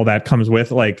all that comes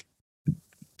with, like,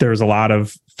 there's a lot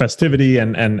of festivity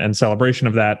and celebration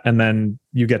of that, and then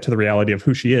you get to the reality of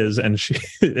who she is, and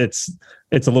it's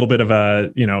a little bit of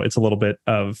a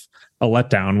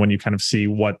letdown when you kind of see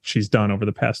what she's done over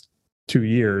the past 2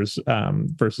 years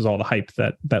versus all the hype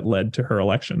that led to her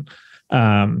election.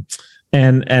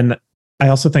 And I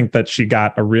also think that she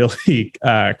got a really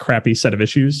crappy set of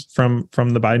issues from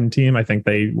the Biden team. I think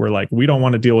they were like, we don't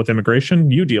want to deal with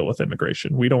immigration. You deal with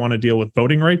immigration. We don't want to deal with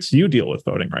voting rights. You deal with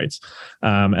voting rights.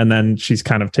 And then she's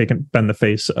kind of been the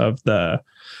face of the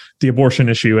abortion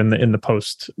issue in the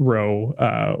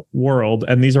post-Roe world.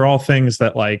 And these are all things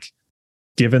that, like,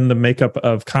 given the makeup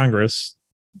of Congress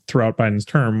throughout Biden's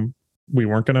term, we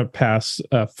weren't going to pass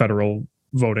federal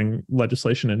voting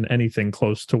legislation in anything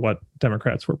close to what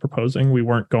Democrats were proposing. We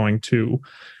weren't going to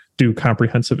do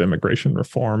comprehensive immigration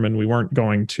reform, and we weren't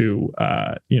going to,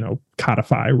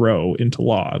 codify Roe into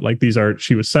law. Like,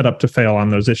 she was set up to fail on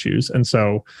those issues. And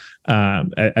so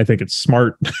I think it's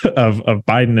smart of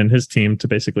Biden and his team to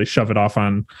basically shove it off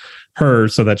on her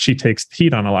so that she takes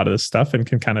heat on a lot of this stuff and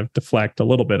can kind of deflect a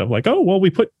little bit of, like, oh, well, we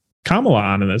put Kamala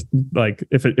on, and like,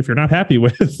 if you're not happy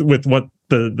with what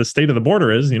the state of the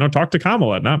border is, talk to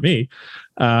Kamala, not me.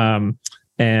 And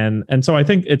so I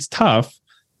think it's tough,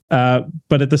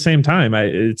 but at the same time,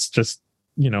 it's just,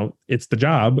 it's the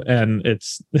job, and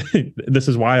this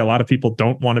is why a lot of people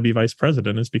don't want to be vice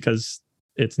president, is because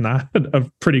it's not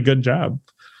a pretty good job.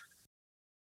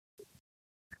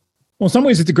 Well, in some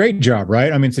ways, it's a great job,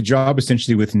 right? I mean, it's a job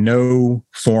essentially with no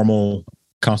formal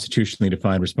constitutionally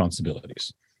defined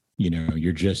responsibilities.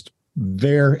 You're just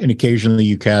there, and occasionally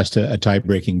you cast a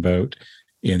tie-breaking vote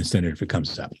in the Senate if it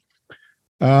comes up.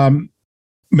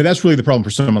 But that's really the problem for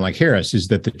someone like Harris, is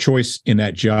that the choice in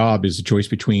that job is a choice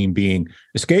between being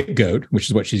a scapegoat, which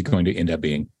is what she's going to end up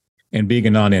being, and being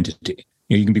a non-entity.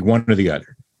 You can be one or the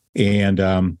other.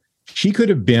 And she could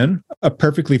have been a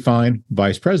perfectly fine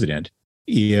vice president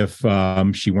if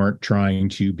she weren't trying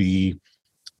to be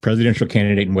presidential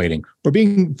candidate in waiting, or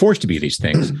being forced to be these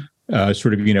things.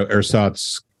 Sort of,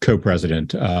 ersatz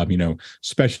co-president,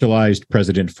 specialized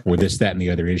president for this, that, and the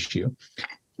other issue.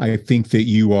 I think that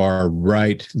you are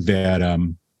right that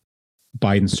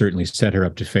Biden certainly set her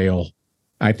up to fail,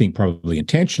 I think probably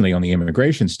intentionally, on the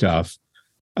immigration stuff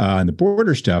and the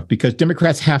border stuff, because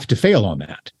Democrats have to fail on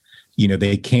that.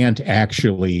 They can't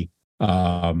actually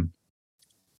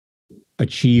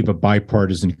achieve a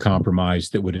bipartisan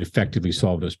compromise that would effectively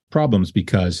solve those problems,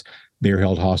 because they're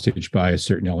held hostage by a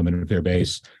certain element of their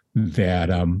base that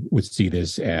would see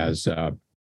this as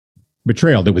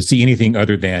betrayal, that would see anything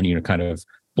other than, kind of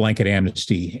blanket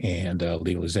amnesty and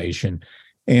legalization,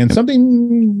 and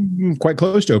something quite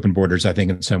close to open borders, I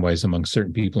think, in some ways, among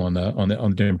certain people on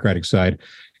the Democratic side,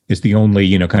 is the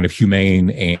only, kind of humane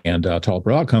and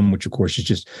tolerable outcome, which, of course, is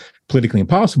just politically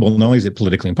impossible. Not only is it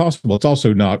politically impossible, it's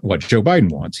also not what Joe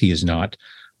Biden wants. He is not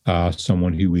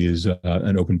someone who is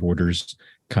an open borders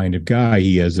kind of guy.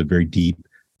 He has a very deep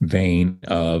vein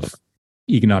of,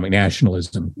 economic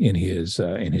nationalism in his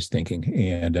thinking.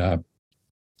 And of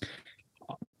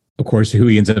course, who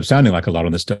he ends up sounding like a lot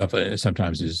on this stuff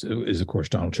sometimes is of course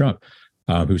Donald Trump,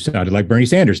 who sounded like Bernie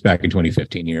Sanders back in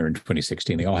 2015 or in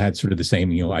 2016. They all had sort of the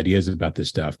same ideas about this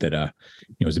stuff that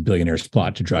it was a billionaire's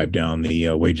plot to drive down the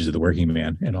wages of the working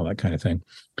man and all that kind of thing.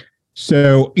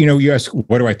 So, you ask,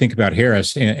 what do I think about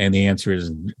Harris? And the answer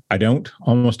is, I don't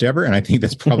almost ever. And I think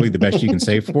that's probably the best you can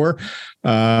say for.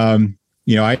 I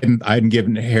hadn't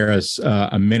given Harris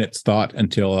a minute's thought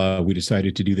until we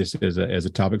decided to do this as a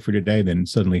topic for today. Then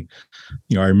suddenly,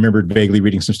 I remembered vaguely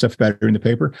reading some stuff about her in the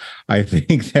paper. I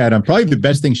think that probably the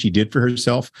best thing she did for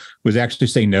herself was actually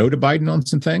say no to Biden on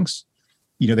some things.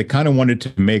 They kind of wanted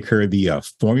to make her the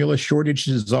formula shortage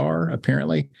czar,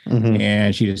 apparently. Mm-hmm.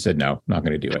 And she just said, no, not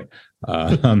going to do it.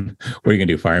 What are you going to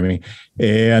do? Fire me?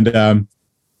 And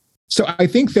so I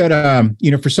think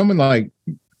that, for someone like,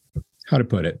 how to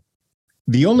put it,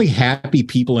 the only happy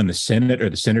people in the Senate are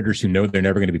the senators who know they're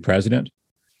never going to be president.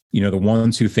 The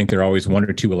ones who think they're always one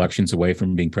or two elections away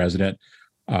from being president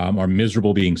are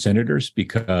miserable being senators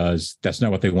because that's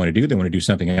not what they want to do. They want to do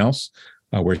something else.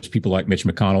 Whereas people like Mitch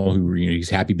McConnell, who he's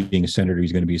happy being a senator,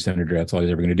 he's going to be a senator. That's all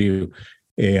he's ever going to do,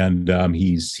 and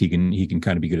he can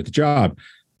kind of be good at the job.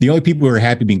 The only people who are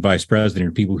happy being vice president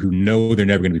are people who know they're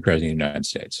never going to be president of the United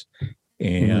States.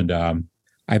 And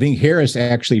I think Harris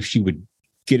actually, if she would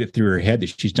get it through her head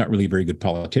that she's not really a very good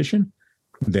politician,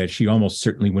 that she almost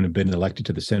certainly wouldn't have been elected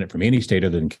to the Senate from any state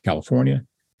other than California,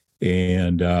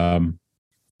 and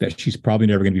that she's probably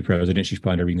never going to be president. She's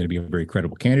probably never going to be a very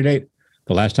credible candidate.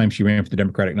 The last time she ran for the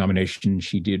Democratic nomination,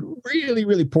 she did really,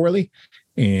 really poorly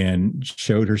and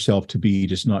showed herself to be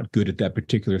just not good at that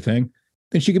particular thing.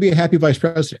 Then she could be a happy vice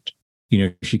president.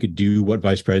 She could do what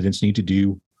vice presidents need to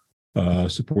do,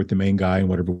 support the main guy in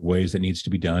whatever ways that needs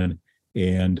to be done,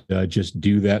 and just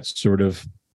do that sort of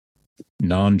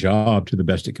non-job to the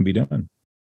best it can be done.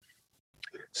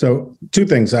 So two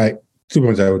points I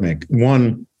would make.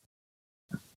 One,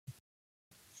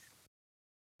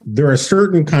 there are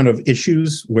certain kind of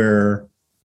issues where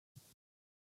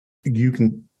you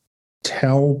can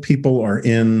tell people are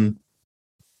in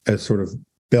a sort of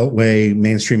beltway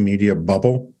mainstream media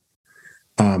bubble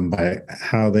by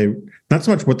how they, not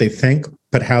so much what they think,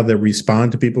 but how they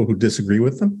respond to people who disagree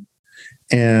with them.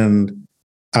 And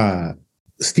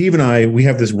Steve and I, we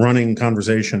have this running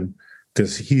conversation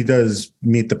because he does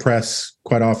meet the press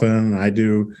quite often. And I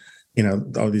do,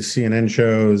 all these CNN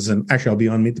shows, and actually I'll be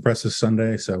on Meet the Press this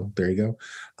Sunday. So there you go.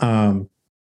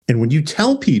 And when you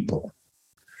tell people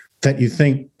that you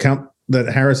think that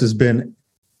Harris has been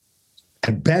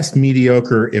at best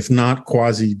mediocre, if not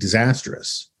quasi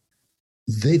disastrous,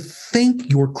 they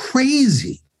think you're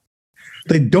crazy.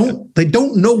 They don't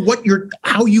know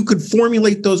how you could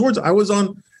formulate those words. I was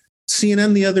on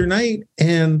CNN the other night,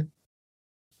 and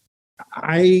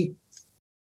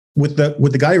with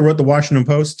the guy who wrote the Washington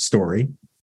Post story,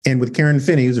 and with Karen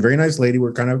Finney, who's a very nice lady.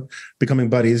 We're kind of becoming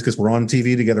buddies because we're on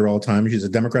TV together all the time. She's a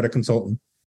Democratic consultant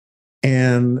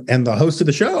and the host of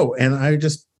the show. And I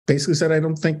just basically said, I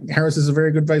don't think Harris is a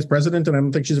very good vice president, and I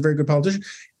don't think she's a very good politician.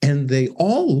 And they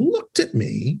all looked at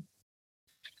me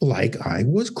like I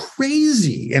was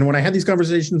crazy. And when I had these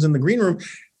conversations in the green room,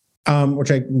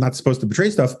 which I'm not supposed to betray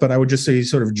stuff, but I would just say,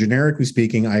 sort of generically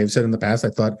speaking, I have said in the past, I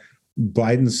thought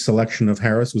Biden's selection of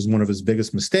Harris was one of his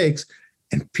biggest mistakes.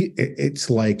 And it's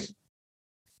like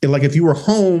if you were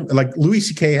home, like Louis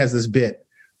C.K. has this bit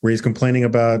where he's complaining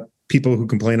about people who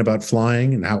complain about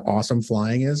flying and how awesome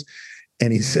flying is.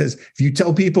 And he says, if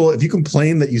you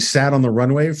complain that you sat on the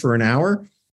runway for an hour,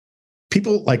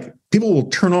 people will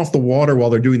turn off the water while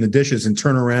they're doing the dishes and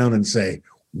turn around and say,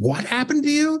 what happened to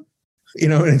you?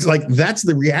 And it's like, that's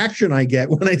the reaction I get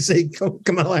when I say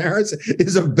Kamala Harris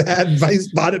is a bad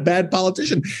bad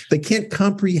politician. They can't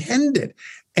comprehend it.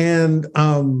 And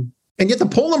yet the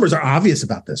poll numbers are obvious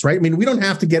about this, right? I mean, we don't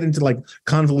have to get into like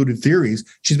convoluted theories.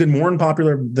 She's been more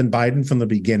unpopular than Biden from the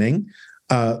beginning.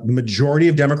 The majority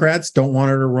of Democrats don't want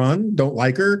her to run, don't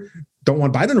like her, don't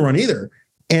want Biden to run either.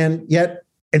 And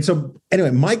so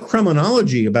anyway, my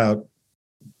criminology about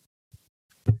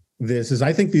this is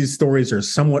I think these stories are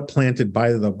somewhat planted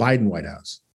by the Biden White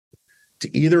House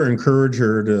to either encourage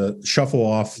her to shuffle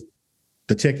off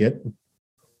the ticket,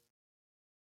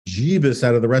 Jeebus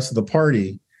out of the rest of the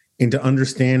party into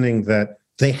understanding that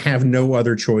they have no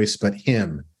other choice but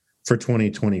him for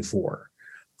 2024.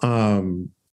 Don't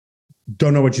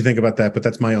know what you think about that, but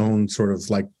that's my own sort of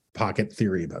like pocket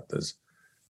theory about this.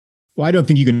 Well, I don't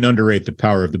think you can underrate the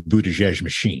power of the Buttigieg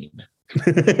machine.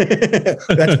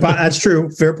 That's true.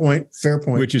 Fair point.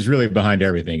 Which is really behind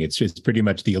everything. It's pretty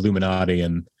much the Illuminati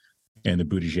and the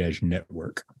Buttigieg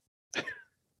network.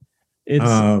 It's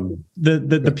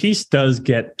the piece does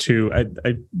get to,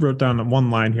 I wrote down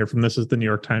one line here from, this is the New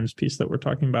York Times piece that we're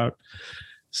talking about.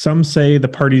 Some say the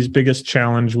party's biggest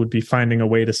challenge would be finding a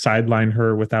way to sideline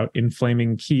her without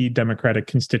inflaming key Democratic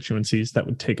constituencies that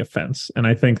would take offense. And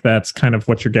I think that's kind of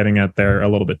what you're getting at there a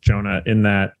little bit, Jonah, in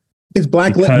that it's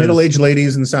black middle-aged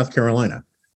ladies in South Carolina,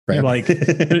 right? Like,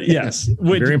 yes,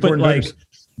 very important. But like,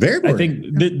 very important. I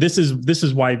think this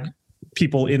is why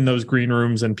people in those green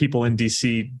rooms and people in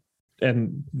DC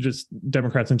and just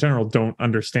Democrats in general don't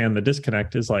understand the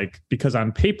disconnect, is like, because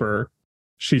on paper,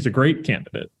 she's a great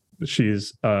candidate.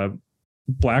 She's a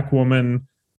black woman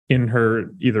in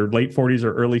her either late 40s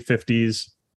or early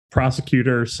 50s,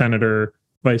 prosecutor, senator,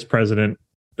 vice president,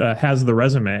 has the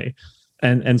resume.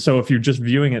 And so if you're just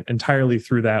viewing it entirely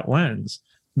through that lens,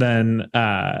 then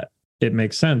it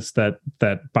makes sense that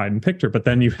Biden picked her. But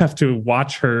then you have to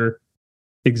watch her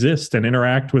exist and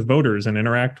interact with voters and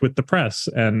interact with the press.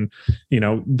 And, you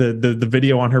know, the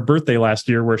video on her birthday last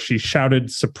year where she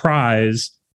shouted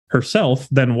surprise herself,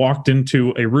 then walked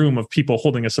into a room of people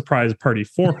holding a surprise party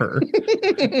for her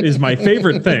is my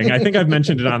favorite thing. I think I've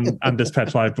mentioned it on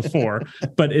Dispatch Live before,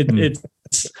 but it's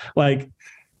like,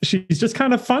 she's just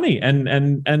kind of funny.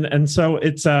 And so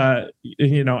it's,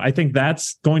 you know, I think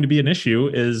that's going to be an issue.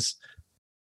 Is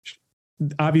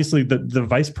obviously the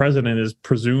vice president is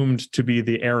presumed to be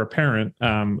the heir apparent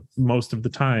most of the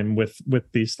time with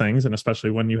these things. And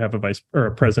especially when you have a vice or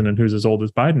a president who's as old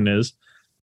as Biden is.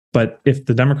 But if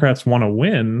the Democrats want to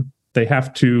win, they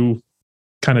have to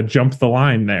kind of jump the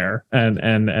line there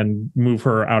and move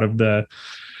her out of the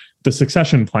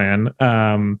succession plan.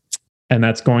 And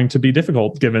that's going to be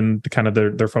difficult given the kind of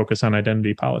their focus on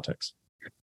identity politics.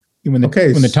 When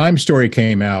the Times story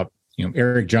came out, you know,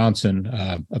 Eric Johnson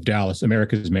of Dallas,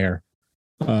 America's mayor,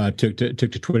 took to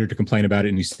Twitter to complain about it.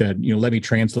 And he said, you know, let me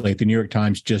translate. The New York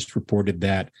Times just reported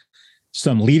that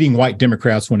some leading white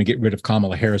Democrats want to get rid of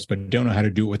Kamala Harris, but don't know how to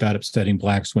do it without upsetting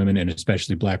blacks, women, and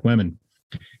especially black women.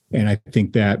 And I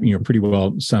think that, you know, pretty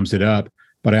well sums it up.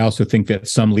 But I also think that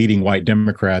some leading white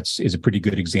Democrats is a pretty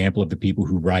good example of the people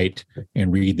who write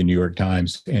and read the New York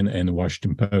Times and the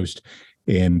Washington Post,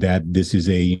 and that this is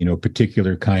a, you know,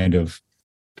 particular kind of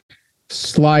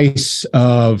slice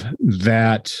of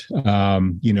that,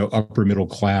 you know, upper middle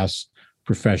class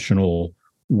professional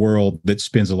world that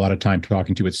spends a lot of time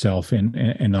talking to itself and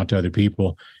not to other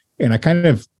people. And I kind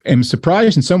of am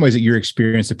surprised in some ways at your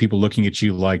experience of people looking at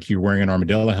you like you're wearing an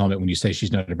armadillo helmet when you say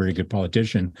she's not a very good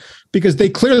politician, because they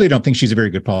clearly don't think she's a very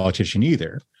good politician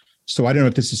either. So I don't know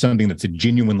if this is something that's a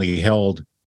genuinely held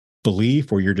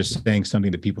belief, or you're just saying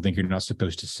something that people think you're not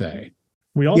supposed to say.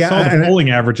 We all saw the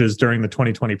polling averages during the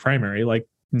 2020 primary. Like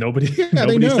nobody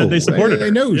said they supported her.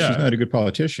 They know she's not a good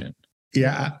politician.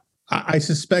 Yeah. I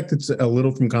suspect it's a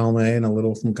little from column A and a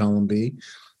little from column B.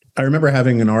 I remember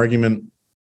having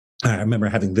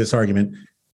this argument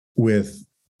with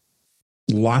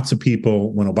lots of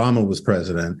people when Obama was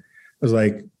president. I was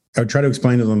like, I would try to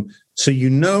explain to them, so you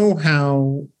know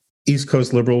how East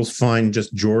Coast liberals find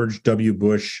just George W.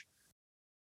 Bush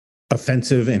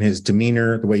offensive in his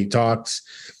demeanor, the way he talks,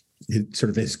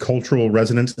 his cultural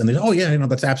resonance. And they say, oh yeah, you know,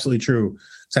 that's absolutely true.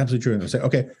 It's absolutely true. And I say,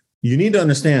 okay, you need to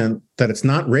understand that it's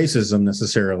not racism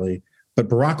necessarily, but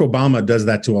Barack Obama does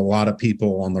that to a lot of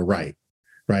people on the right,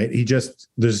 right?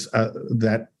 There's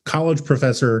that college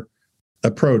professor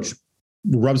approach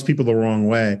rubs people the wrong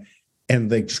way,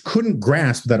 and they just couldn't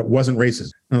grasp that it wasn't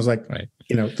racism. And I was like, right.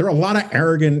 You know, there are a lot of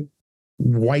arrogant,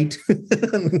 white,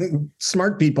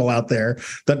 smart people out there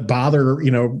that bother, you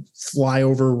know, fly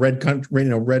over red country, you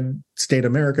know, red state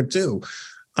America too.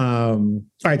 All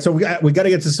right, so we got to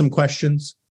get to some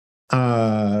questions.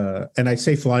 And I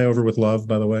say fly over with love,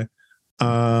 by the way.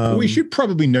 We should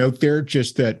probably note there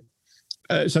just that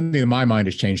something in my mind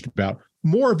has changed about.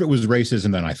 More of it was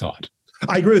racism than I thought.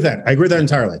 I agree with that.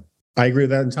 entirely. At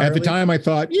the time, I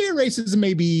thought, yeah, racism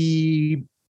may be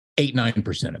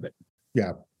 8-9% of it.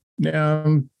 Yeah.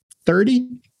 30?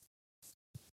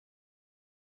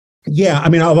 Yeah. I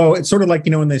mean, although it's sort of like,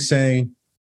 you know, when they say,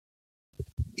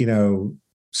 you know,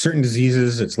 certain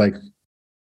diseases, it's like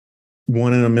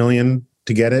 1 in a million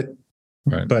to get it,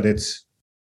 right? But it's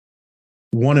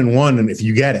 1 in 1, and if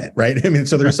you get it, right? I mean,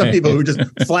 so there's some people who are just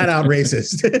flat out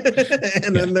racist,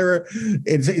 and then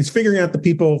it's figuring out the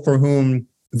people for whom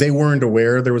they weren't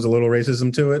aware there was a little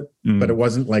racism to it, but it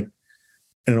wasn't like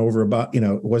an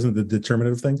it wasn't the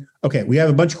determinative thing. Okay, we have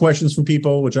a bunch of questions from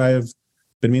people, which I have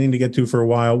been meaning to get to for a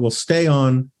while. We'll stay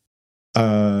on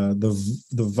the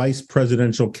vice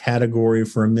presidential category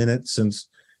for a minute, since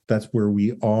that's where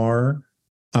we are.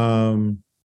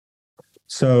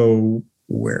 So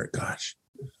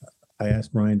I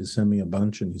asked Brian to send me a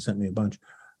bunch, and he sent me a bunch.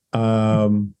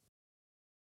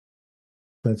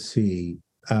 Let's see.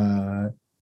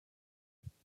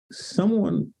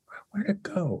 Someone, where'd it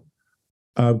go?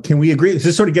 Can we agree?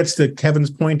 This sort of gets to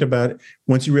Kevin's point about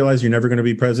once you realize you're never going to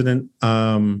be president.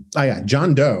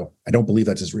 John Doe, I don't believe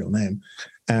that's his real name,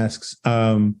 asks,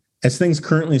 as things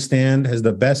currently stand, has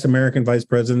the best American vice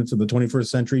president of the 21st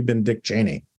century been Dick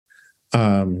Cheney?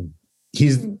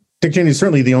 Dick Cheney is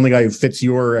certainly the only guy who fits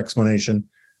your explanation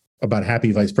about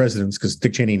happy vice presidents, because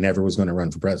Dick Cheney never was going to run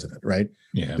for president, right?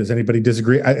 Yeah. Does anybody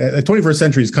disagree? The 21st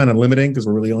century is kind of limiting because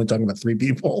we're really only talking about 3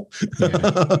 people.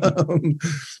 Yeah.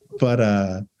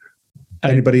 But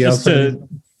anybody else?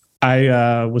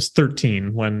 I was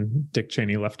 13 when Dick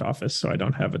Cheney left office, so I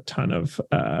don't have a ton of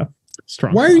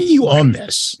strong. Why are you on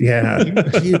this? Yeah, you're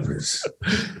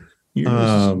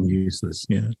useless.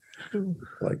 Yeah,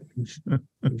 like we should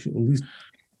at least.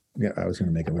 Yeah, I was going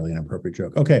to make a really inappropriate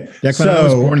joke. Okay, Declan, I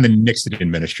was born in the Nixon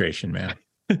administration, man.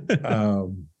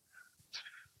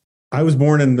 I was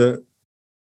born in the.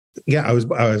 Yeah, I was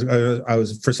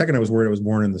for a second. I was worried I was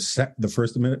born in the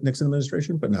first Nixon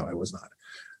administration, but no, I was not.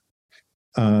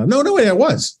 No, I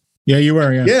was. Yeah, you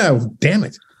were. Yeah. Yeah. Damn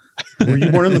it. Were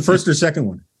you born in the first or second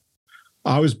one?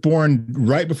 I was born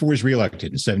right before he was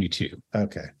reelected in 1972.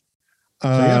 Okay.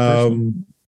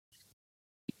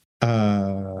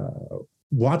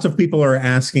 Lots of people are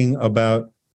asking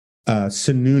about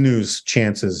Sununu's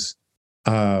chances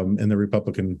in the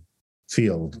Republican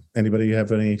field. Anybody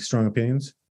have any strong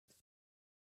opinions?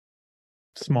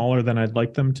 Smaller than I'd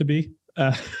like them to be.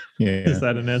 Is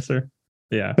that an answer?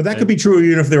 Yeah. But that could be true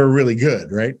even if they were really good,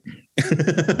 right?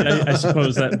 I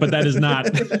suppose that, but that is not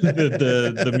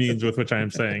the means with which I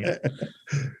am saying it.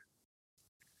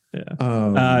 Yeah.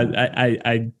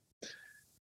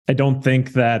 I don't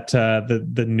think that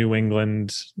the New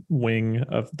England wing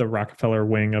of the Rockefeller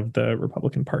wing of the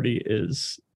Republican Party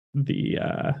is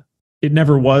it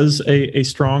never was a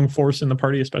strong force in the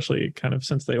party, especially kind of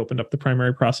since they opened up the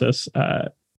primary process.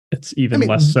 It's even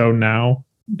less so now.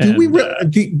 Do we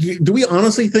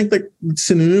honestly think that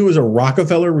Sununu is a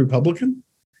Rockefeller Republican?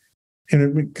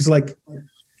 And because like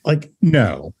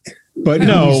no, but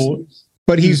no.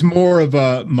 But he's more of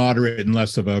a moderate and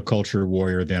less of a culture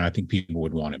warrior than I think people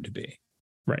would want him to be.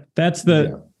 Right. That's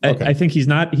okay. I think he's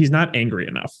not angry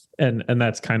enough, and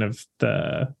that's kind of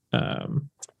the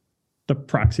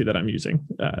proxy that I'm using.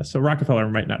 So Rockefeller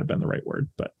might not have been the right word,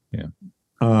 but yeah,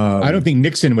 I don't think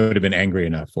Nixon would have been angry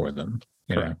enough for them.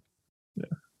 Correct. Yeah.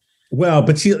 Well,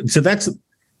 but see, so this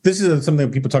is something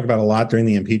that people talk about a lot during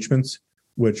the impeachments,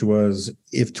 which was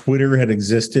if Twitter had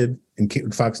existed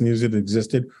and Fox News had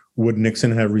existed, would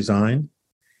Nixon have resigned?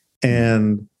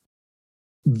 And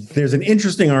there's an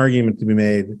interesting argument to be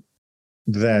made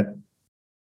that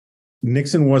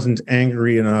Nixon wasn't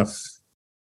angry enough.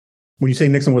 When you say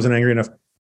Nixon wasn't angry enough,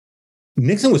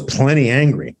 Nixon was plenty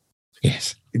angry.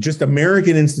 Yes. Just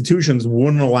American institutions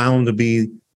wouldn't allow him to be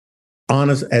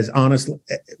honest,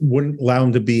 wouldn't allow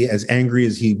him to be as angry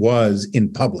as he was in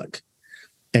public.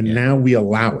 And now we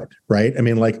allow it, right? I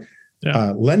mean,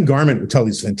 Len Garment would tell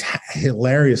these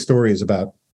hilarious stories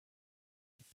about,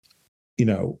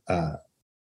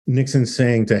 Nixon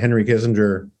saying to Henry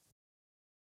Kissinger,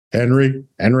 Henry,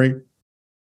 I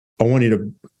want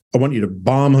you to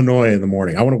bomb Hanoi in the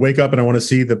morning. I want to wake up and I want to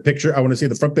see the picture. I want to see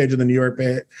the front page of the New York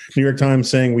Times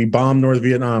saying we bombed North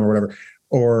Vietnam or whatever.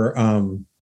 Or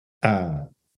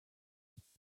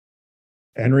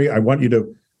Henry, I want you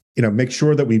to make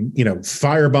sure that we,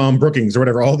 firebomb Brookings or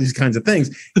whatever, all these kinds of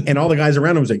things. And all the guys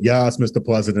around him was like, yes, Mr.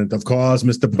 President, of course,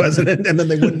 Mr. President. And then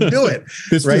they wouldn't do it.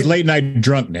 This was late night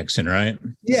drunk Nixon, right?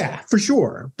 Yeah, for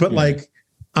sure. But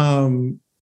can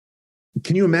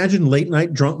you imagine late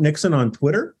night drunk Nixon on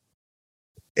Twitter?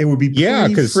 It would be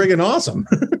pretty friggin' awesome.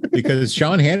 Because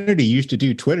Sean Hannity used to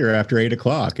do Twitter after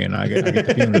 8:00, and I get the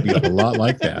feeling it'd be a lot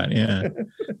like that. Yeah.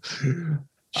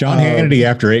 Sean Hannity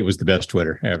after 8 was the best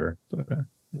Twitter ever.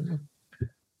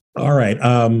 All right.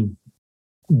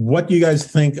 What do you guys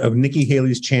think of Nikki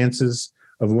Haley's chances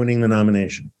of winning the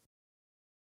nomination?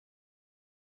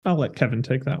 I'll let Kevin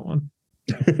take that one.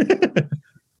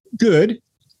 Good.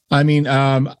 I mean,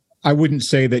 I wouldn't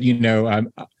say that,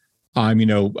 I'm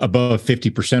above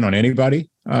 50% on anybody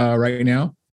right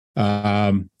now.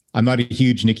 I'm not a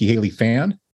huge Nikki Haley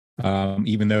fan,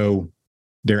 even though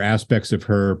there are aspects of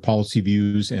her policy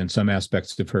views and some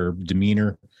aspects of her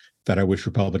demeanor that I wish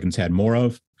Republicans had more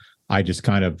of. I just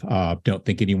kind of don't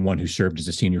think anyone who served as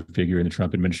a senior figure in the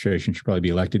Trump administration should probably be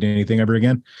elected to anything ever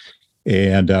again.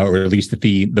 And or at least that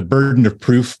the burden of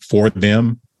proof for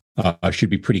them should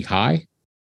be pretty high.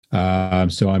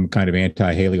 So I'm kind of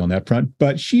anti-Haley on that front.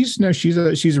 But she's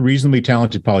a reasonably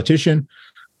talented politician.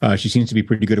 She seems to be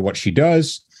pretty good at what she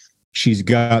does. She's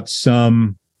got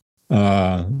some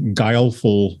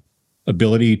guileful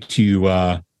ability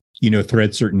to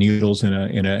thread certain needles in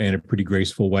a pretty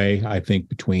graceful way. I think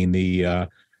between the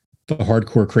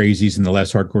hardcore crazies and the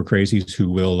less hardcore crazies who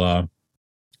will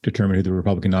determine who the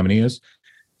Republican nominee is.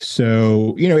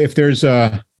 So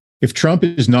if Trump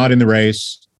is not in the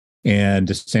race and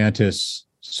DeSantis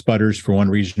sputters for one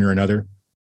reason or another,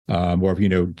 or if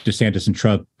DeSantis and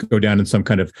Trump go down in some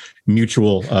kind of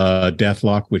mutual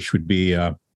deathlock, which would be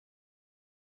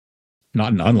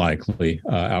not an unlikely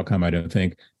outcome, I don't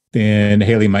think, then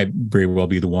Haley might very well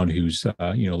be the one who's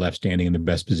left standing in the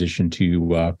best position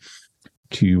to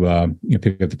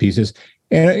pick up the pieces.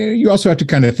 And you also have to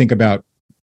kind of think about,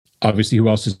 obviously, who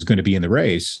else is going to be in the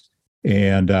race.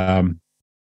 And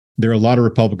there are a lot of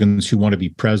Republicans who want to be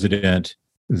president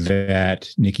that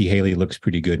Nikki Haley looks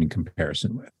pretty good in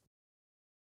comparison with.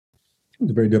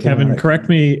 It's very diplomatic. Kevin, correct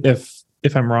me if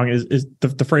I'm wrong. Is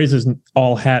the phrase is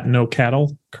all hat, no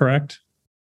cattle, correct?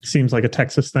 Seems like a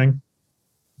Texas thing.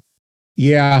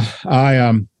 Yeah,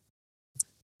 I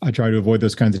try to avoid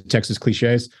those kinds of Texas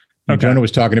cliches. Okay. Jonah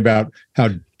was talking about how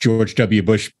George W.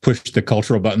 Bush pushed the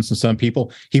cultural buttons on some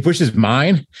people. He pushes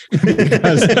mine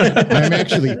because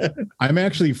I'm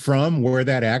actually from where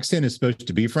that accent is supposed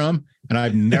to be from, and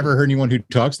I've never heard anyone who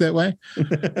talks that way.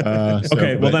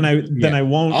 Then I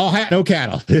won't. All hat, no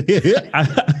cattle.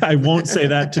 I won't say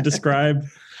that to describe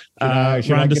Ron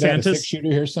DeSantis.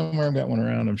 Six-shooter here somewhere. I've got one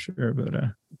around, I'm sure,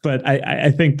 but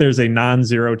I think there's a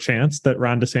non-zero chance that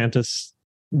Ron DeSantis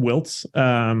wilts.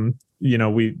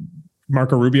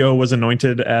 Marco Rubio was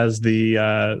anointed as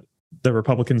the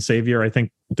Republican savior. I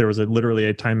think there was literally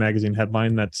a Time magazine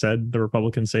headline that said the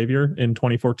Republican savior in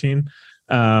 2014.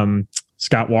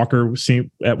 Scott Walker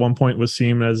at one point was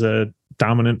seen as a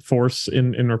dominant force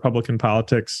in Republican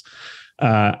politics.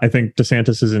 I think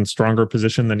DeSantis is in stronger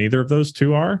position than either of those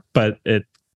two are, but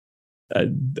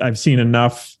I've seen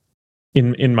enough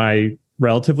in my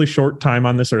relatively short time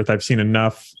on this earth. I've seen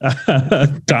enough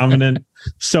dominant,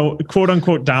 so quote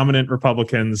unquote dominant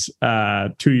Republicans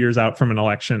 2 years out from an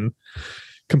election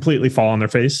completely fall on their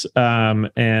face.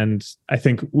 And I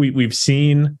think we've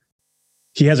seen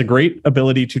he has a great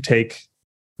ability to take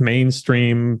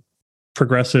mainstream,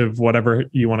 progressive, whatever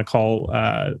you want to call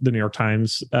the New York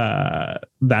Times,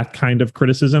 that kind of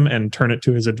criticism and turn it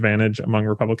to his advantage among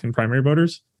Republican primary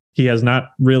voters. He has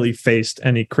not really faced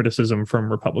any criticism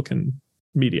from Republican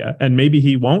media, and maybe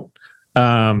he won't.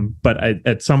 But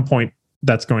at some point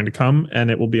that's going to come, and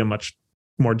it will be a much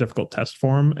more difficult test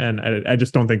for him. And I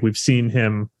just don't think we've seen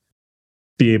him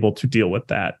be able to deal with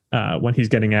that when he's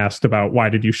getting asked about why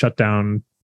did you shut down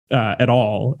at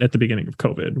all at the beginning of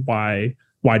COVID?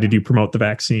 Why did you promote the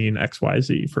vaccine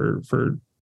XYZ for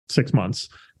 6 months?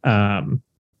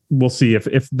 We'll see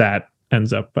if that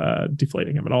ends up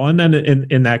deflating him at all. And then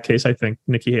in that case, I think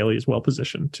Nikki Haley is well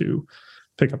positioned to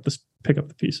pick up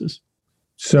the pieces.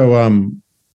 So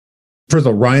first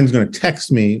of all, Ryan's going to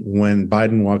text me when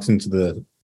Biden walks into the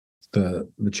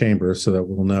chamber so that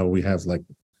we'll know we have like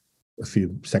a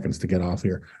few seconds to get off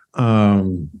here.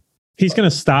 He's going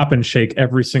to stop and shake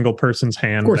every single person's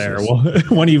hand there.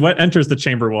 When he enters the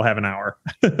chamber, we'll have an hour.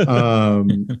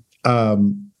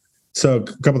 So a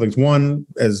couple of things. One,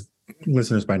 as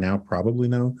listeners by now probably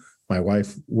know, my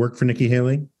wife worked for Nikki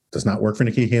Haley, does not work for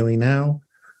Nikki Haley now.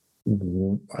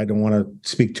 I don't want to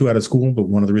speak too out of school, but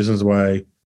one of the reasons why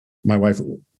my wife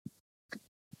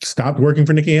stopped working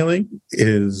for Nikki Haley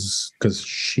is because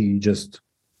she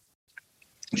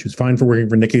was fine for working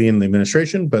for Nikki in the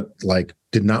administration, but like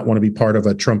did not want to be part of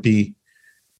a Trumpy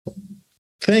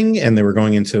thing. And they were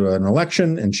going into an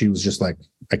election, and she was just like,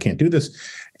 I can't do this.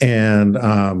 And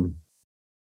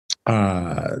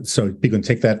so people can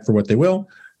take that for what they will.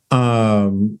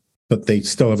 But they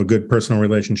still have a good personal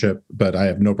relationship, but I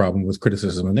have no problem with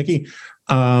criticism of Nikki.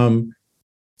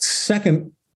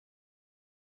 Second,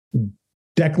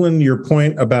 Declan, your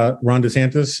point about Ron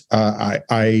DeSantis,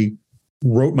 I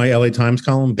wrote my LA Times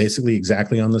column basically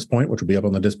exactly on this point, which will be up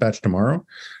on the Dispatch tomorrow.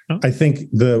 Oh. I think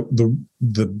the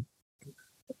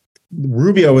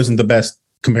Rubio isn't the best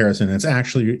comparison. It's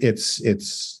actually it's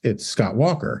Scott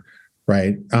Walker,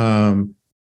 right?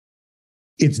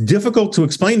 It's difficult to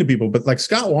explain to people, but like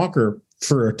Scott Walker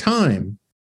for a time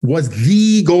was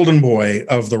the golden boy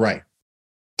of the right.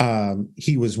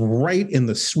 He was right in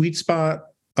the sweet spot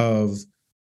of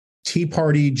Tea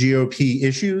Party GOP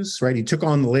issues, right? He took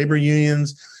on the labor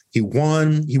unions. He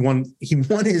won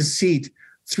his seat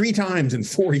 3 times in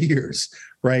 4 years,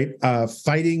 right?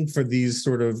 Fighting for these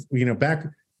sort of, back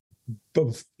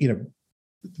both,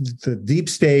 the deep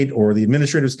state or the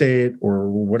administrative state or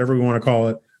whatever we want to call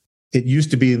it, it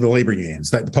used to be the labor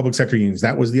unions, the public sector unions.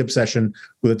 That was the obsession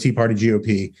with the Tea Party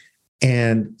GOP.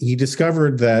 And he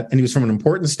discovered that, and he was from an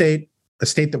important state, a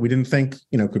state that we didn't think,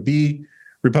 could be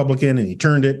Republican, and he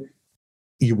turned it.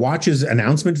 You watch his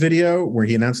announcement video where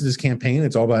he announces his campaign.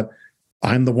 It's all about,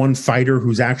 I'm the one fighter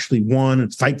who's actually won.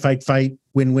 It's fight, fight, fight,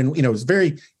 win, win. It's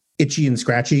very itchy and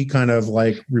scratchy kind of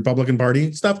like Republican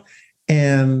Party stuff.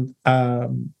 And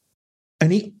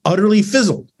he utterly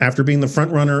fizzled after being the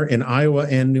front runner in Iowa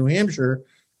and New Hampshire,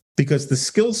 because the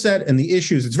skill set and the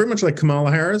issues, it's very much like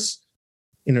Kamala Harris.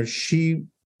 She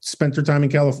spent her time in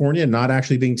California, not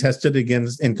actually being tested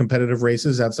against in competitive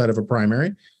races outside of a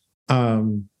primary.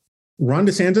 Ron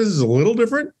DeSantis is a little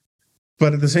different,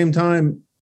 but at the same time,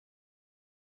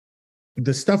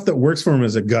 the stuff that works for him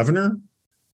as a governor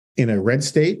in a red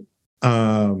state,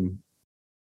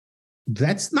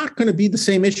 that's not going to be the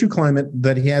same issue climate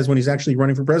that he has when he's actually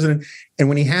running for president. And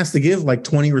when he has to give like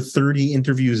 20 or 30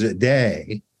 interviews a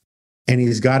day, and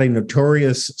he's got a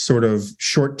notorious sort of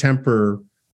short temper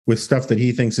with stuff that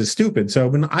he thinks is stupid. So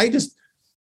when I just,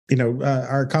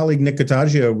 our colleague Nick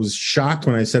Cottagio was shocked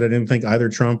when I said I didn't think either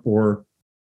Trump or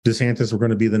DeSantis were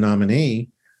going to be the nominee.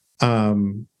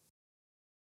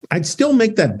 I'd still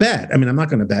make that bet. I mean, I'm not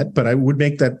going to bet, but I would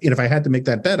make that. If I had to make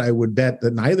that bet, I would bet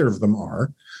that neither of them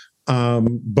are,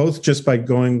 both just by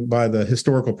going by the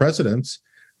historical precedents,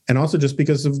 and also just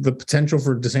because of the potential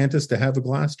for DeSantis to have a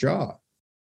glass jaw.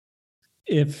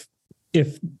 If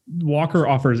Walker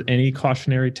offers any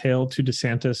cautionary tale to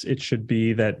DeSantis, it should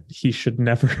be that he should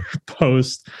never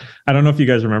post. I don't know if you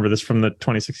guys remember this from the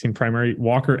 2016 primary.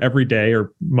 Walker every day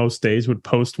or most days would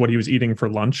post what he was eating for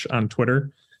lunch on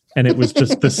Twitter. And it was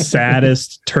just the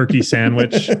saddest turkey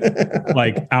sandwich,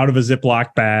 like out of a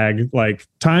Ziploc bag, like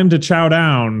time to chow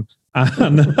down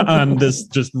on this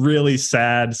just really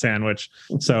sad sandwich.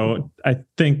 So I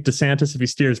think DeSantis, if he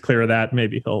steers clear of that,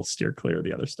 maybe he'll steer clear of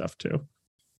the other stuff too.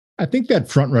 I think that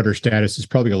front runner status is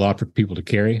probably a lot for people to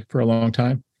carry for a long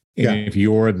time. And Yeah. if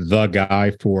you're the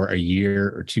guy for a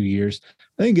year or 2 years,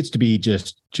 I think it's to be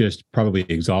just probably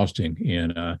exhausting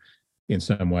in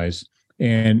some ways.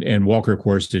 And Walker, of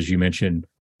course, as you mentioned,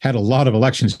 had a lot of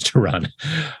elections to run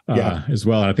as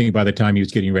well. And I think by the time he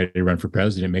was getting ready to run for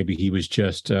president, maybe he was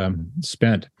just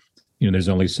spent. There's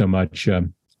only so much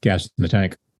gas in the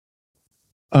tank.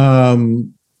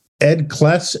 Ed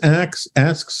Kless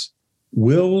asks,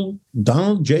 will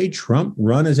Donald J. Trump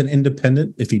run as an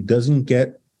independent if he doesn't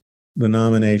get the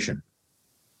nomination?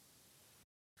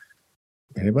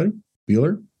 Anybody?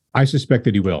 Bueller? I suspect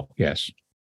that he will, yes.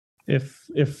 If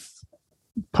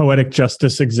poetic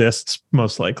justice exists,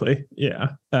 most likely.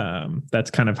 Yeah.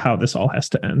 That's kind of how this all has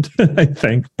to end, I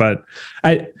think. But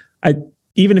I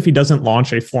even if he doesn't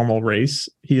launch a formal race,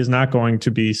 he is not going to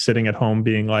be sitting at home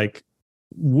being like,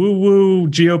 woo woo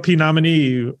GOP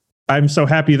nominee, I'm so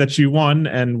happy that you won,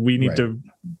 and we need to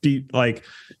be like,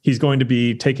 he's going to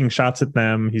be taking shots at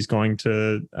them. He's going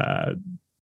to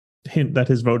hint that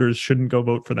his voters shouldn't go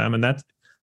vote for them. And that's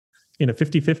in a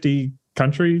 50-50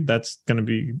 country, that's going to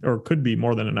be, or could be,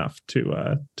 more than enough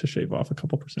to shave off a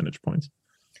couple percentage points.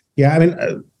 Yeah. I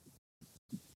mean,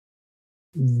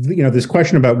 this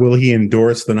question about will he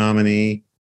endorse the nominee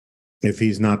if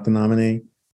he's not the nominee?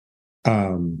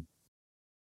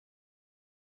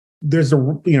 There's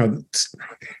the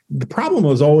problem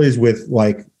was always with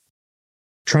like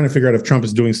trying to figure out if Trump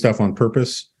is doing stuff on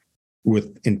purpose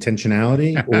with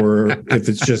intentionality, or if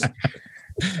it's just,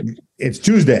 it's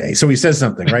Tuesday, so he says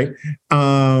something, right?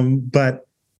 But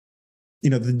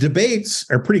the debates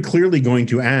are pretty clearly going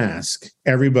to ask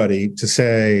everybody to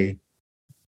say,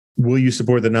 will you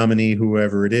support the nominee,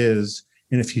 whoever it is?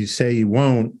 And if you say you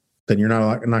won't, then you're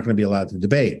not going to be allowed to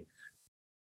debate.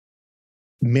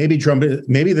 Maybe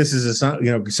this is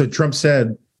so Trump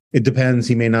said, it depends.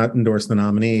 He may not endorse the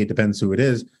nominee. It depends who it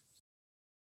is.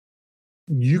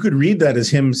 You could read that as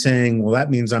him saying, well,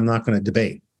 that means I'm not going to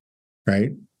debate.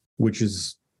 Right. Which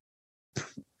is,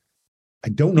 I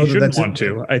don't know. He shouldn't want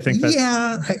to. I think that's.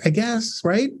 Yeah, I guess.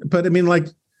 Right. But I mean, like,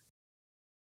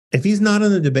 if he's not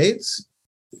in the debates,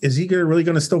 is he really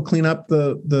going to still clean up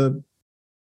in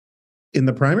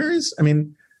the primaries? I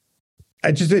mean,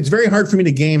 it's very hard for me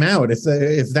to game out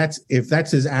if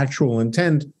that's his actual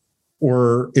intent,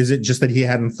 or is it just that he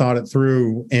hadn't thought it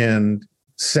through and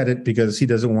said it because he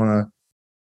doesn't want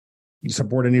to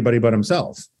support anybody but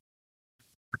himself.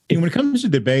 And when it comes to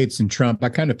debates and Trump, I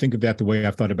kind of think of that the way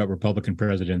I've thought about Republican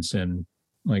presidents and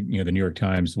the New York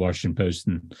Times, the Washington Post,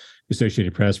 and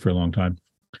Associated Press for a long time.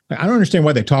 I don't understand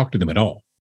why they talk to them at all.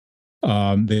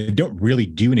 They don't really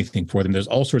do anything for them. There's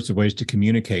all sorts of ways to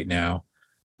communicate now.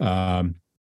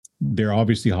 They're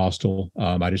obviously hostile.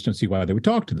 I just don't see why they would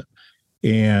talk to them.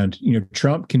 And,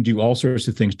 Trump can do all sorts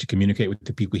of things to communicate with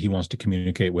the people he wants to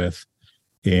communicate with.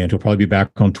 And he'll probably be back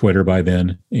on Twitter by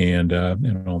then and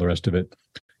all the rest of it.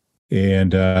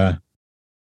 And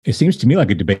it seems to me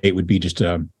like a debate would be just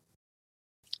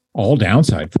all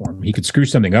downside for him. He could screw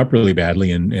something up really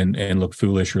badly and look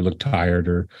foolish or look tired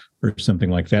or something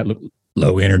like that, look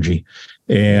low energy.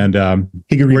 And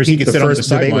he could repeat the sit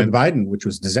first on the debate with sideline. Biden, which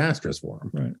was disastrous for him.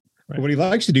 Right. But what he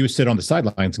likes to do is sit on the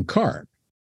sidelines and carp.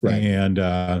 Right.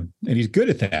 And he's good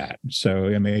at that.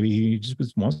 So maybe he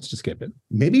just wants to skip it.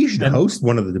 Maybe you should host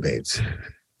one of the debates.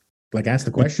 Like, ask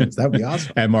the questions. That would be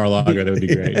awesome. At Mar-a-Lago, that would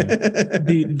be great.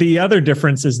 Yeah. The other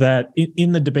difference is that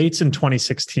in the debates in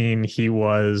 2016, he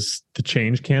was the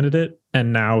change candidate,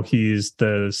 and now he's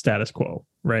the status quo,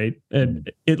 right?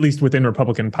 And at least within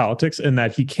Republican politics, and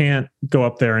that he can't go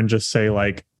up there and just say,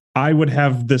 like, I would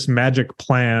have this magic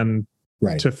plan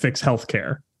to fix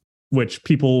healthcare, which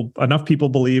enough people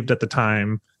believed at the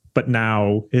time. But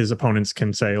now his opponents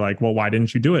can say, like, well, why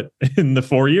didn't you do it in the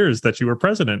 4 years that you were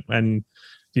president? And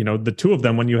the two of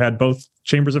them, when you had both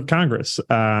chambers of Congress,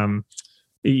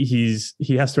 he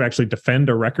has to actually defend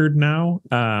a record now.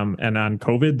 And on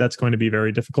COVID, that's going to be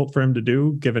very difficult for him to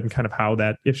do, given kind of how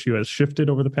that issue has shifted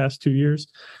over the past 2 years.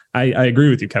 I agree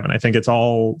with you, Kevin. I think it's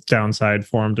all downside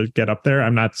for him to get up there.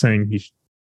 I'm not saying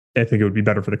I think it would be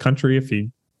better for the country if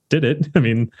he did it. I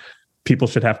mean, people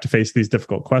should have to face these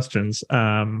difficult questions.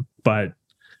 But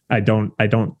I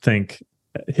don't think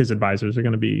his advisors are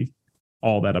going to be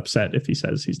all that upset if he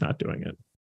says he's not doing it.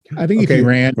 I think if he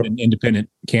ran an independent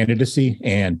candidacy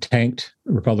and tanked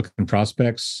Republican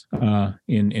prospects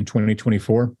in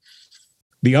 2024,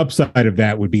 the upside of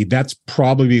that would be that's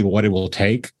probably what it will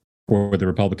take for the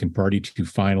Republican Party to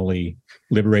finally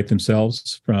liberate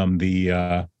themselves from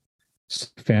the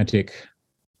sycophantic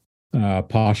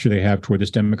posture they have toward this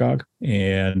demagogue.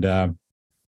 And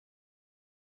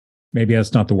maybe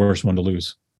that's not the worst one to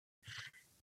lose.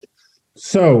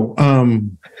 So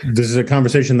this is a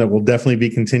conversation that will definitely be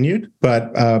continued,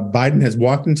 but Biden has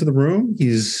walked into the room.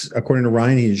 According to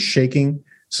Ryan, he is shaking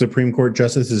Supreme Court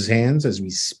justices' hands as we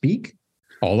speak.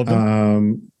 All of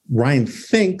them? Ryan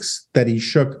thinks that he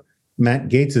shook Matt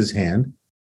Gaetz's hand,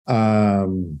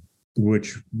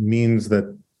 which means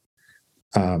that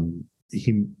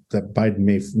that Biden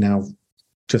may now,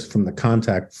 just from the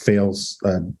contact, fails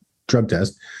drug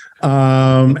test.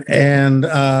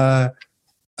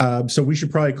 So we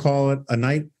should probably call it a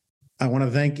night. I want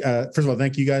to thank, first of all,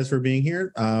 thank you guys for being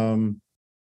here.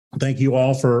 Thank you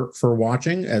all for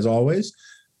watching, as always.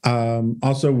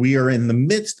 Also, we are in the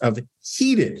midst of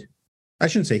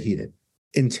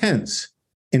intense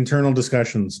internal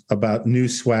discussions about new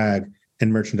swag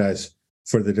and merchandise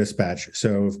for the Dispatch.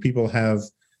 So if people have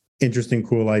interesting,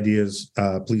 cool ideas,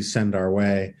 please send our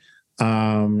way.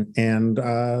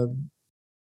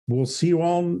 We'll see you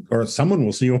all, or someone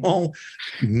will see you all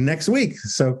next week.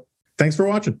 So thanks for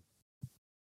watching.